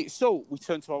 Okay, so we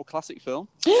turn to our classic film,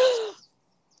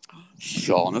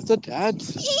 Shaun of the Dead.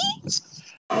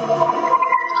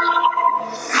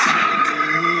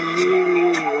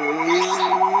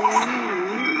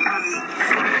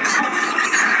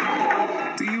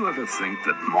 Do you ever think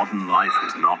that modern life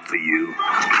is not for you?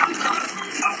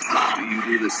 Do you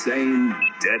do the same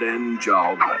dead-end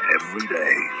job every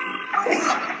day?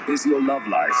 Is your love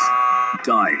life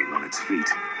dying on its feet?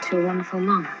 To a wonderful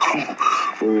mom.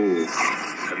 Oh,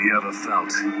 have you ever felt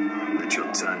that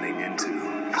you're turning into,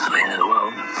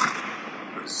 well,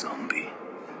 a zombie?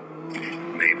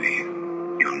 Maybe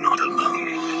you're not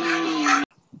alone.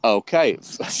 Okay,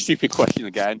 stupid question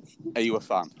again. Are you a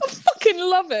fan? I fucking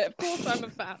love it. Of course I'm a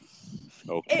fan.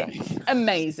 Okay. It's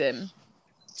amazing.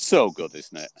 So good,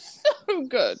 isn't it? So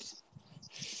good.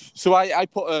 So I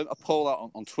put a poll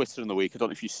out on Twitter in the week. I don't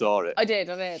know if you saw it. I did.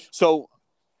 So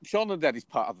Shaun of the Dead is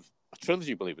part of a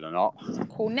trilogy, believe it or not.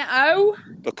 Cornetto.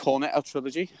 The Cornetto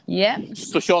trilogy. Yeah.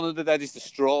 So Shaun of the Dead is the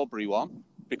strawberry one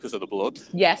because of the blood.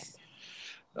 Yes.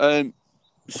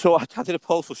 So I did a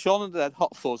poll. So Shaun of the Dead,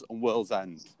 Hot Fuzz, and World's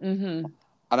End. Mm-hmm.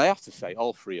 And I have to say,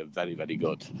 all three are very, very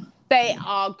good. They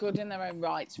are good in their own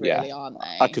rights, really, aren't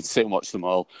they? I could sit and watch them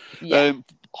all. Yeah.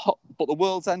 But the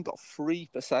World's End got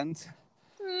 3%.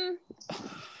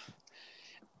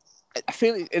 I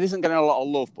feel it isn't getting a lot of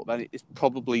love, but then it's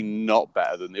probably not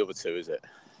better than the other two, is it?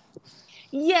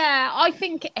 Yeah, I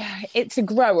think it's a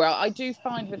grower. I do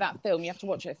find with that film, you have to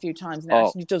watch it a few times and it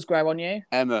actually does grow on you.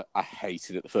 Emma, I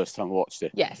hated it the first time I watched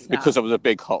it. Yes. Because I was a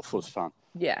big Hot Fuzz fan.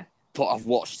 Yeah. But I've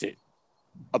watched it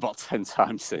about 10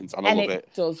 times since, and I love it.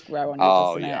 It does grow on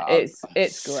you, doesn't it?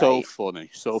 It's great. So funny.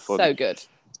 So good.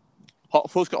 Hot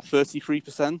Fuzz got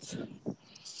 33%.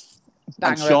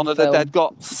 Banger and Shaun of the film. Dead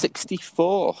got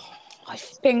 64%. I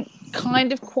think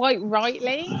kind of quite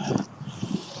rightly.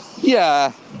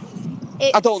 Yeah.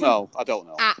 It's I don't know.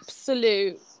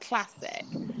 Absolute classic.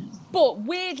 But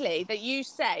weirdly, that you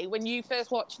say when you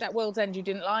first watched At World's End you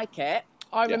didn't like it.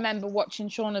 I remember watching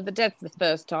Shaun of the Dead for the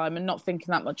first time and not thinking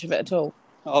that much of it at all.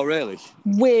 Oh, really?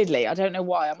 Weirdly, I don't know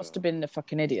why. I must have been a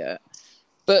fucking idiot.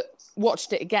 But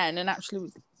watched it again and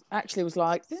actually was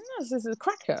like, this is a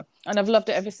cracker. And I've loved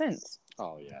it ever since.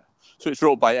 Oh, yeah. So it's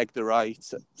wrote by Edgar Wright,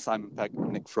 Simon Pegg,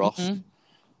 and Nick Frost. Mm-hmm.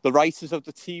 The writers of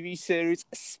the TV series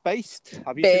Spaced.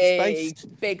 Have you seen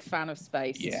Spaced? Big fan of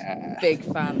Spaced. Yeah. Big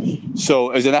fan.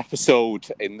 So there's an episode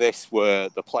in this where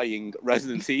they're playing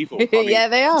Resident Evil. I mean, yeah,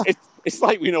 they are. It's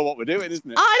like we know what we're doing,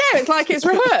 isn't it? I know. It's like it's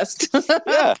rehearsed.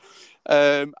 Yeah.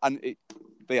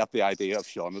 They had the idea of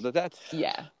Shaun of the Dead.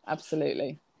 Yeah,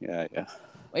 absolutely. Yeah.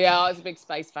 Yeah, I was a big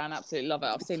Space fan. Absolutely love it.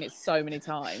 I've seen it so many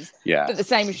times. Yeah. But the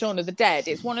same with Shaun of the Dead.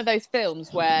 It's one of those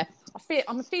films where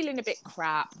I'm feeling a bit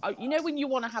crap. You know when you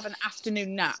want to have an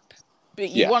afternoon nap, but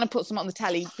you want to put something on the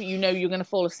telly, but you know you're going to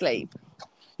fall asleep.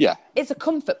 Yeah. It's a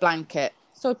comfort blanket.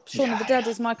 So Shaun of the Dead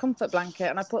is my comfort blanket,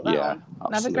 and I put that on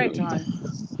and have a great time.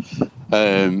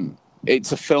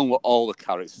 It's a film where all the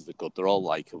characters are good. They're all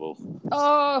likeable.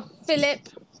 Oh, Philip.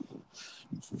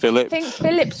 I think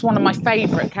Philip's one of my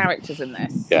favourite characters in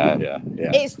this. Yeah.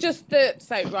 It's just that,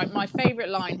 my favourite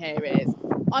line here is,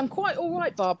 I'm quite all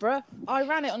right, Barbara. I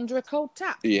ran it under a cold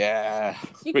tap. Yeah.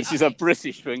 Which is a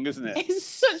British thing, isn't it? It's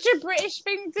such a British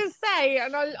thing to say,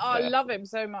 and I love him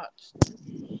so much.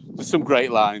 There's some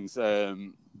great lines.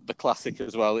 The classic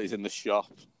as well is in the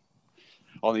shop.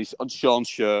 On Shaun's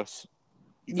shirt.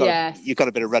 You've got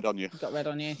a bit of red on you. Got red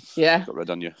on you. Yeah. Got red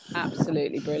on you.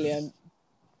 Absolutely brilliant.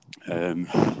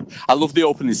 I love the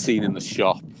opening scene in the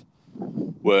shop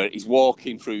where he's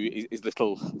walking through his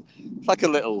little, it's like a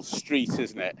little street,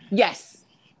 isn't it? Yes.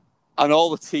 And all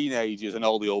the teenagers and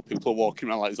all the old people are walking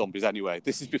around like zombies anyway.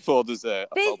 This is before there's a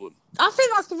problem. I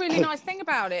think that's the really nice thing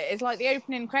about it. It's like the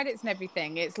opening credits and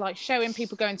everything. It's like showing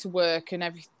people going to work and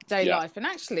everyday life. And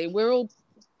actually, we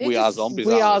are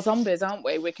zombies, aren't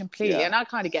we? We're completely, and I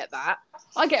kind of get that.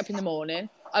 I get up in the morning,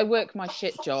 I work my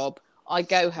shit job, I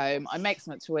go home, I make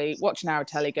something to eat, watch an hour of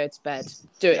telly, go to bed,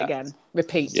 do it again,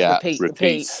 repeat.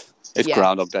 It's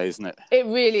Groundhog Day, isn't it? It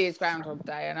really is Groundhog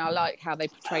Day, and I like how they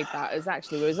portrayed that as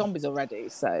actually we're zombies already,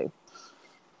 so.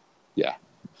 Yeah.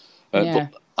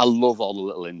 But I love all the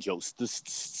little in-jokes. There's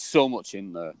so much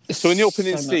in there. So in the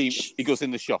opening scene, he goes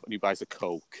in the shop and he buys a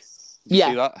Coke. Did you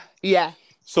see that? Yeah.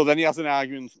 So then he has an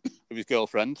argument with his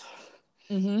girlfriend,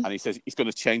 and he says he's going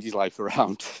to change his life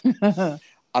around.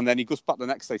 And then he goes back the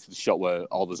next day to the shop where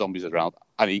all the zombies are around,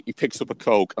 and he picks up a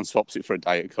Coke and swaps it for a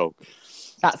Diet Coke.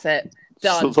 That's it.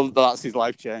 Done. So that's his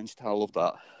life changed. I love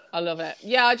that. I love it.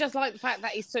 Yeah, I just like the fact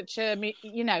that he's such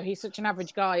an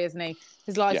average guy, isn't he?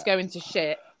 His life's going to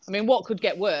shit. I mean, what could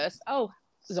get worse? Oh,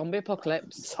 zombie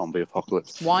apocalypse. Zombie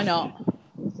apocalypse. Why not?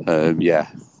 Yeah,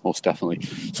 most definitely.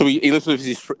 So he lives with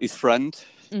his friend.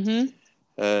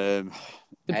 Mm-hmm.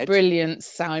 The The brilliant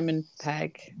Simon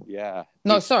Pegg. Yeah.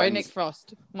 No, sorry, Nick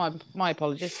Frost. My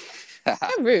apologies. How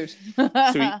rude.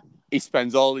 So he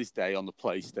spends all his day on the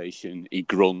PlayStation. He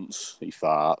grunts, he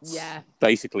farts. Yeah.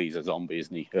 Basically, he's a zombie,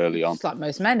 isn't he, early on? It's like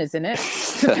most men, isn't it?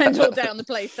 Spend all day on the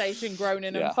PlayStation,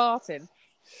 groaning and farting.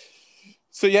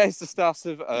 So, yeah, it's the start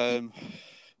of an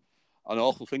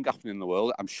awful thing happening in the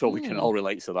world. I'm sure we can all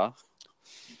relate to that.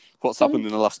 What's happened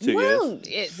in the last 2 years? Well,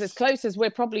 it's as close as we're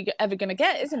probably ever going to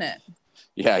get, isn't it?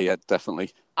 Yeah,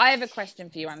 definitely. I have a question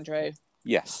for you, Andrew.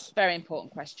 Yes. Very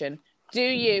important question. Do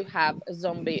you have a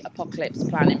zombie apocalypse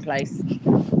plan in place?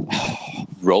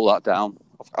 Roll that down.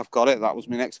 I've got it. That was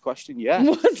my next question. Yeah.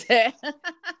 Was it?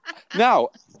 Now,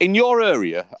 in your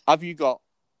area, have you got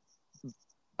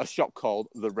a shop called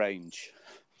The Range?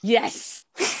 Yes.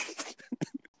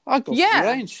 I'd go to The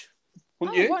Range.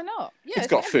 Wouldn't you? Why not? Yeah, it's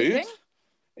got food.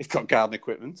 It's got garden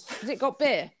equipment. Has it got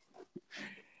beer?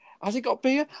 Has it got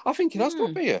beer? I think it has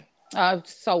got beer. Oh,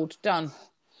 sold. Done.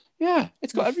 Yeah,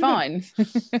 it's got everything. Fine. So,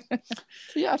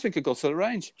 yeah, I think I'd go to The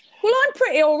Range. Well, I'm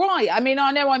pretty all right. I mean,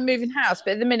 I know I'm moving house,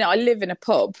 but at the minute I live in a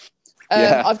pub.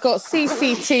 I've got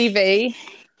CCTV.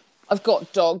 I've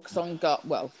got dogs on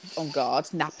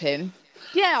guard, napping.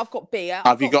 Yeah, I've got beer.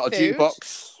 Have you got food. a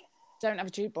jukebox? Don't have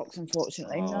a jukebox,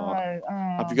 unfortunately. Oh. No.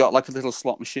 Have you got like a little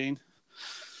slot machine?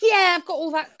 Yeah, I've got all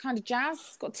that kind of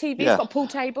jazz. Got TV, it's got a pool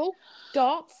table,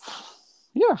 darts.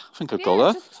 Yeah, I think I'd go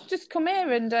there. Just come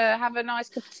here and have a nice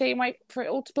cup of tea and wait for it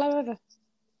all to blow over.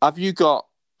 Have you got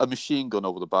a machine gun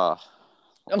over the bar?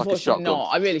 Unfortunately not.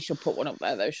 I really should put one up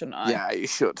there though, shouldn't I? Yeah, you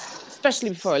should. Especially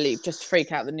before I leave, just to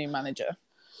freak out the new manager.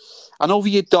 And over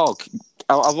your dog,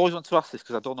 I've always wanted to ask this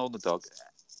because I don't own the dog.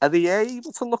 Are they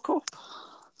able to look up?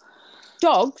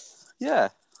 Dogs? Yeah.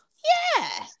 Yeah.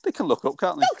 They can look up,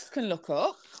 can't they? Dogs can look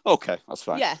up. Okay, that's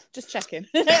fine. Yeah, just checking.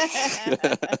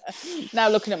 Now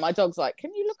looking at my dog's like,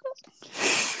 can you look up?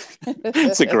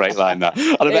 It's a great line, that.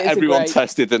 And I bet everyone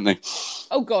tested, didn't they?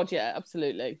 Oh, God, yeah,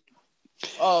 absolutely.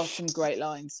 Oh, some great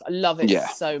lines. I love it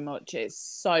so much. It's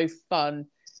so fun.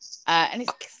 And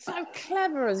it's so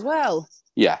clever as well.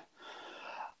 Yeah.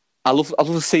 I love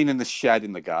the scene in the shed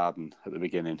in the garden at the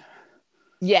beginning.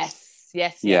 Yes.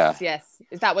 Is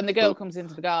that when the girl comes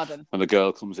into the garden? When the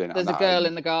girl comes in. There's a girl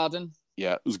in the garden.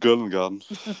 Yeah, there's a girl in the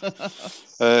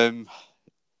garden.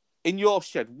 In your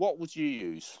shed, what would you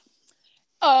use?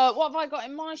 What have I got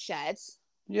in my shed?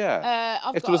 Yeah.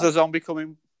 If there was a zombie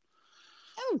coming.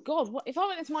 Oh, God. If I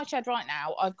went into my shed right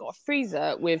now, I've got a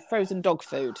freezer with frozen dog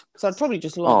food. So I'd probably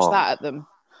just launch that at them.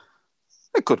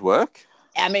 It could work.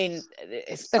 I mean,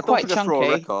 they're quite chunky. Throw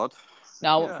a record. No,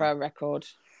 I won't throw a record.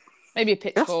 Maybe a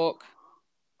pitchfork.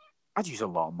 I'd use a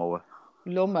lawnmower.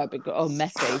 Lawnmower would be good. Oh,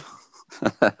 messy.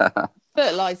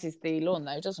 Fertilises the lawn,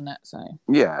 though, doesn't it? So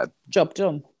yeah. Job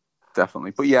done.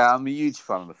 Definitely. But yeah, I'm a huge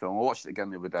fan of the film. I watched it again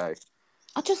the other day.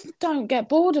 I just don't get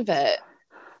bored of it.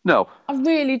 No. I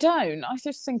really don't. I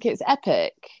just think it's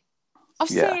epic. I've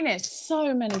seen it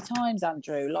so many times,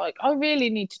 Andrew. Like, I really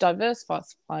need to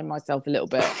diversify myself a little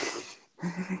bit.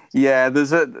 Yeah,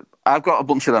 I've got a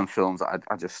bunch of them films that I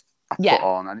put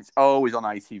on, and it's always on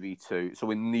ITV2.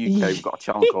 So in the UK, we've got a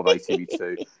channel called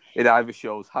ITV2. It either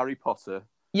shows Harry Potter,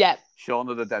 Shaun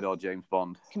of the Dead, or James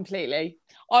Bond. Completely.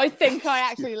 I think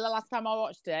the last time I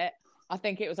watched it, I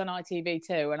think it was on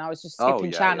ITV2, and I was just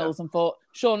skipping channels and thought,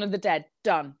 Shaun of the Dead,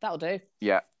 done. That'll do.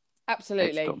 Yeah.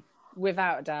 Absolutely.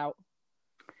 Without a doubt.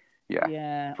 Yeah.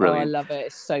 Yeah. Brilliant. Oh, I love it.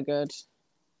 It's so good.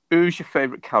 Who's your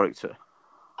favourite character?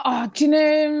 Oh, do you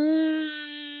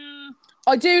know?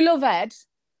 I do love Ed.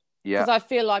 Yeah. Because I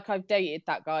feel like I've dated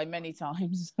that guy many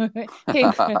times. But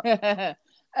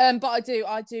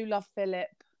I do love Philip.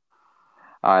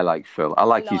 I like Phil. I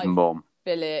like his mum.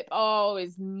 Philip. Oh,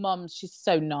 his mum. She's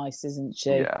so nice, isn't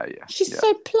she? Yeah. She's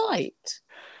so polite.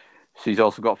 She's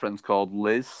also got friends called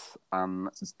Liz and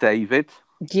David.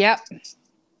 Yep.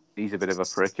 He's a bit of a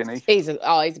prick, isn't he? He's a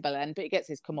bellend, but he gets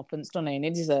his comeuppance, doesn't he? And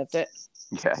he deserved it.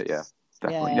 Yeah.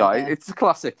 Definitely. Yeah. It's a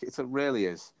classic. It really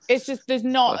is. It's just there's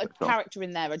not a character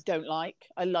in there I don't like.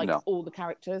 I like all the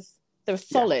characters. They're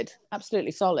solid. Absolutely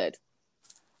solid.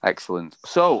 Excellent.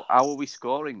 So, how are we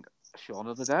scoring Shaun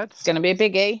of the Dead? It's going to be a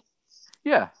biggie.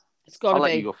 Yeah. It's got to be. I'll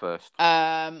let you go first.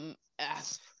 I'm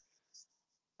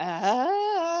going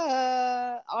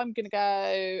to go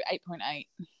 8.8.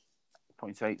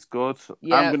 8.8 is good.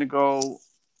 Yeah. I'm going to go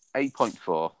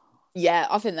 8.4. Yeah,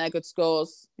 I think they're good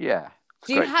scores. Yeah.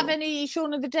 Do you have any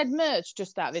Shaun of the Dead merch,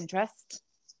 just out of interest?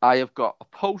 I have got a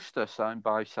poster signed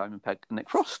by Simon Pegg and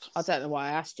Nick Frost. I don't know why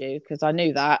I asked you, because I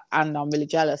knew that, and I'm really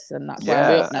jealous, and that's why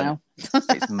we're up now.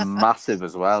 It's massive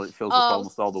as well. It fills up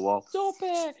almost all the wall. Stop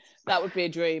it. That would be a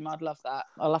dream. I'd love that.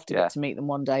 I'll have to get to meet them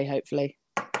one day, hopefully.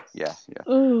 Yeah.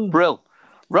 Brill.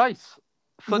 Right.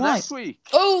 For next week.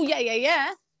 Oh,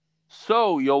 yeah.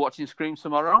 So, you're watching Scream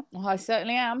tomorrow? Well, I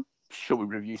certainly am. Shall we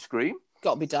review Scream?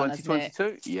 Got to be done,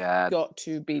 2022? Yeah. Got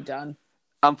to be done.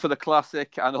 And for the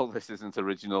classic, I know this isn't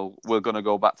original, we're going to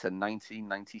go back to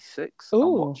 1996 and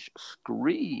watch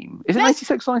Scream. Is it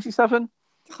 96 or 97?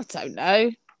 I don't know.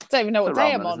 I don't even know what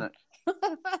day I'm on.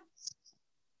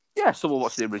 Yeah, so we'll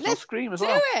watch the original Scream as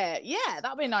well. Do it. Yeah,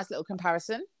 that'll be a nice little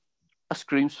comparison. A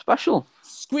Scream special.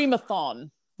 Screamathon.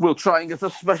 We'll try and get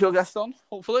a special guest on,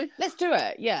 hopefully. Let's do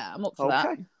it. Yeah, I'm up for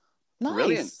that. Nice.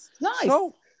 Brilliant. Nice.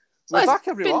 So, we're back,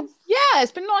 everyone.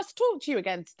 It's been nice to talk to you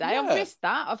again today. I've missed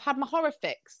that. I've had my horror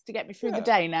fix to get me through the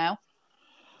day now.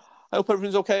 I hope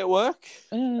everything's okay at work.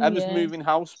 Emma's moving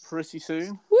house pretty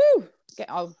soon. Woo!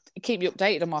 I'll keep you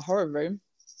updated on my horror room.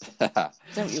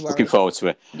 Don't you worry. Looking forward to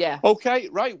it. Yeah. Okay,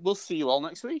 right. We'll see you all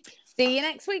next week. See you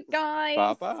next week, guys.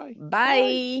 Bye-bye.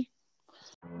 Bye.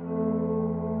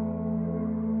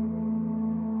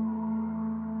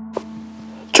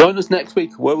 Join us next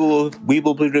week where we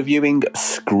will be reviewing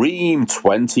Scream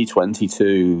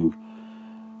 2022.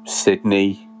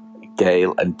 Sydney,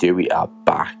 Gail and Dewey are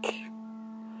back.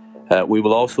 We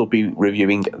will also be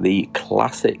reviewing the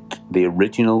classic, the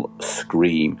original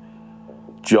Scream.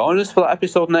 Join us for that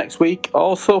episode next week.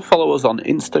 Also follow us on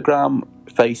Instagram,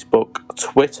 Facebook,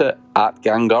 Twitter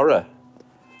 @Gangora.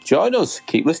 Join us.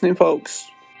 Keep listening, folks.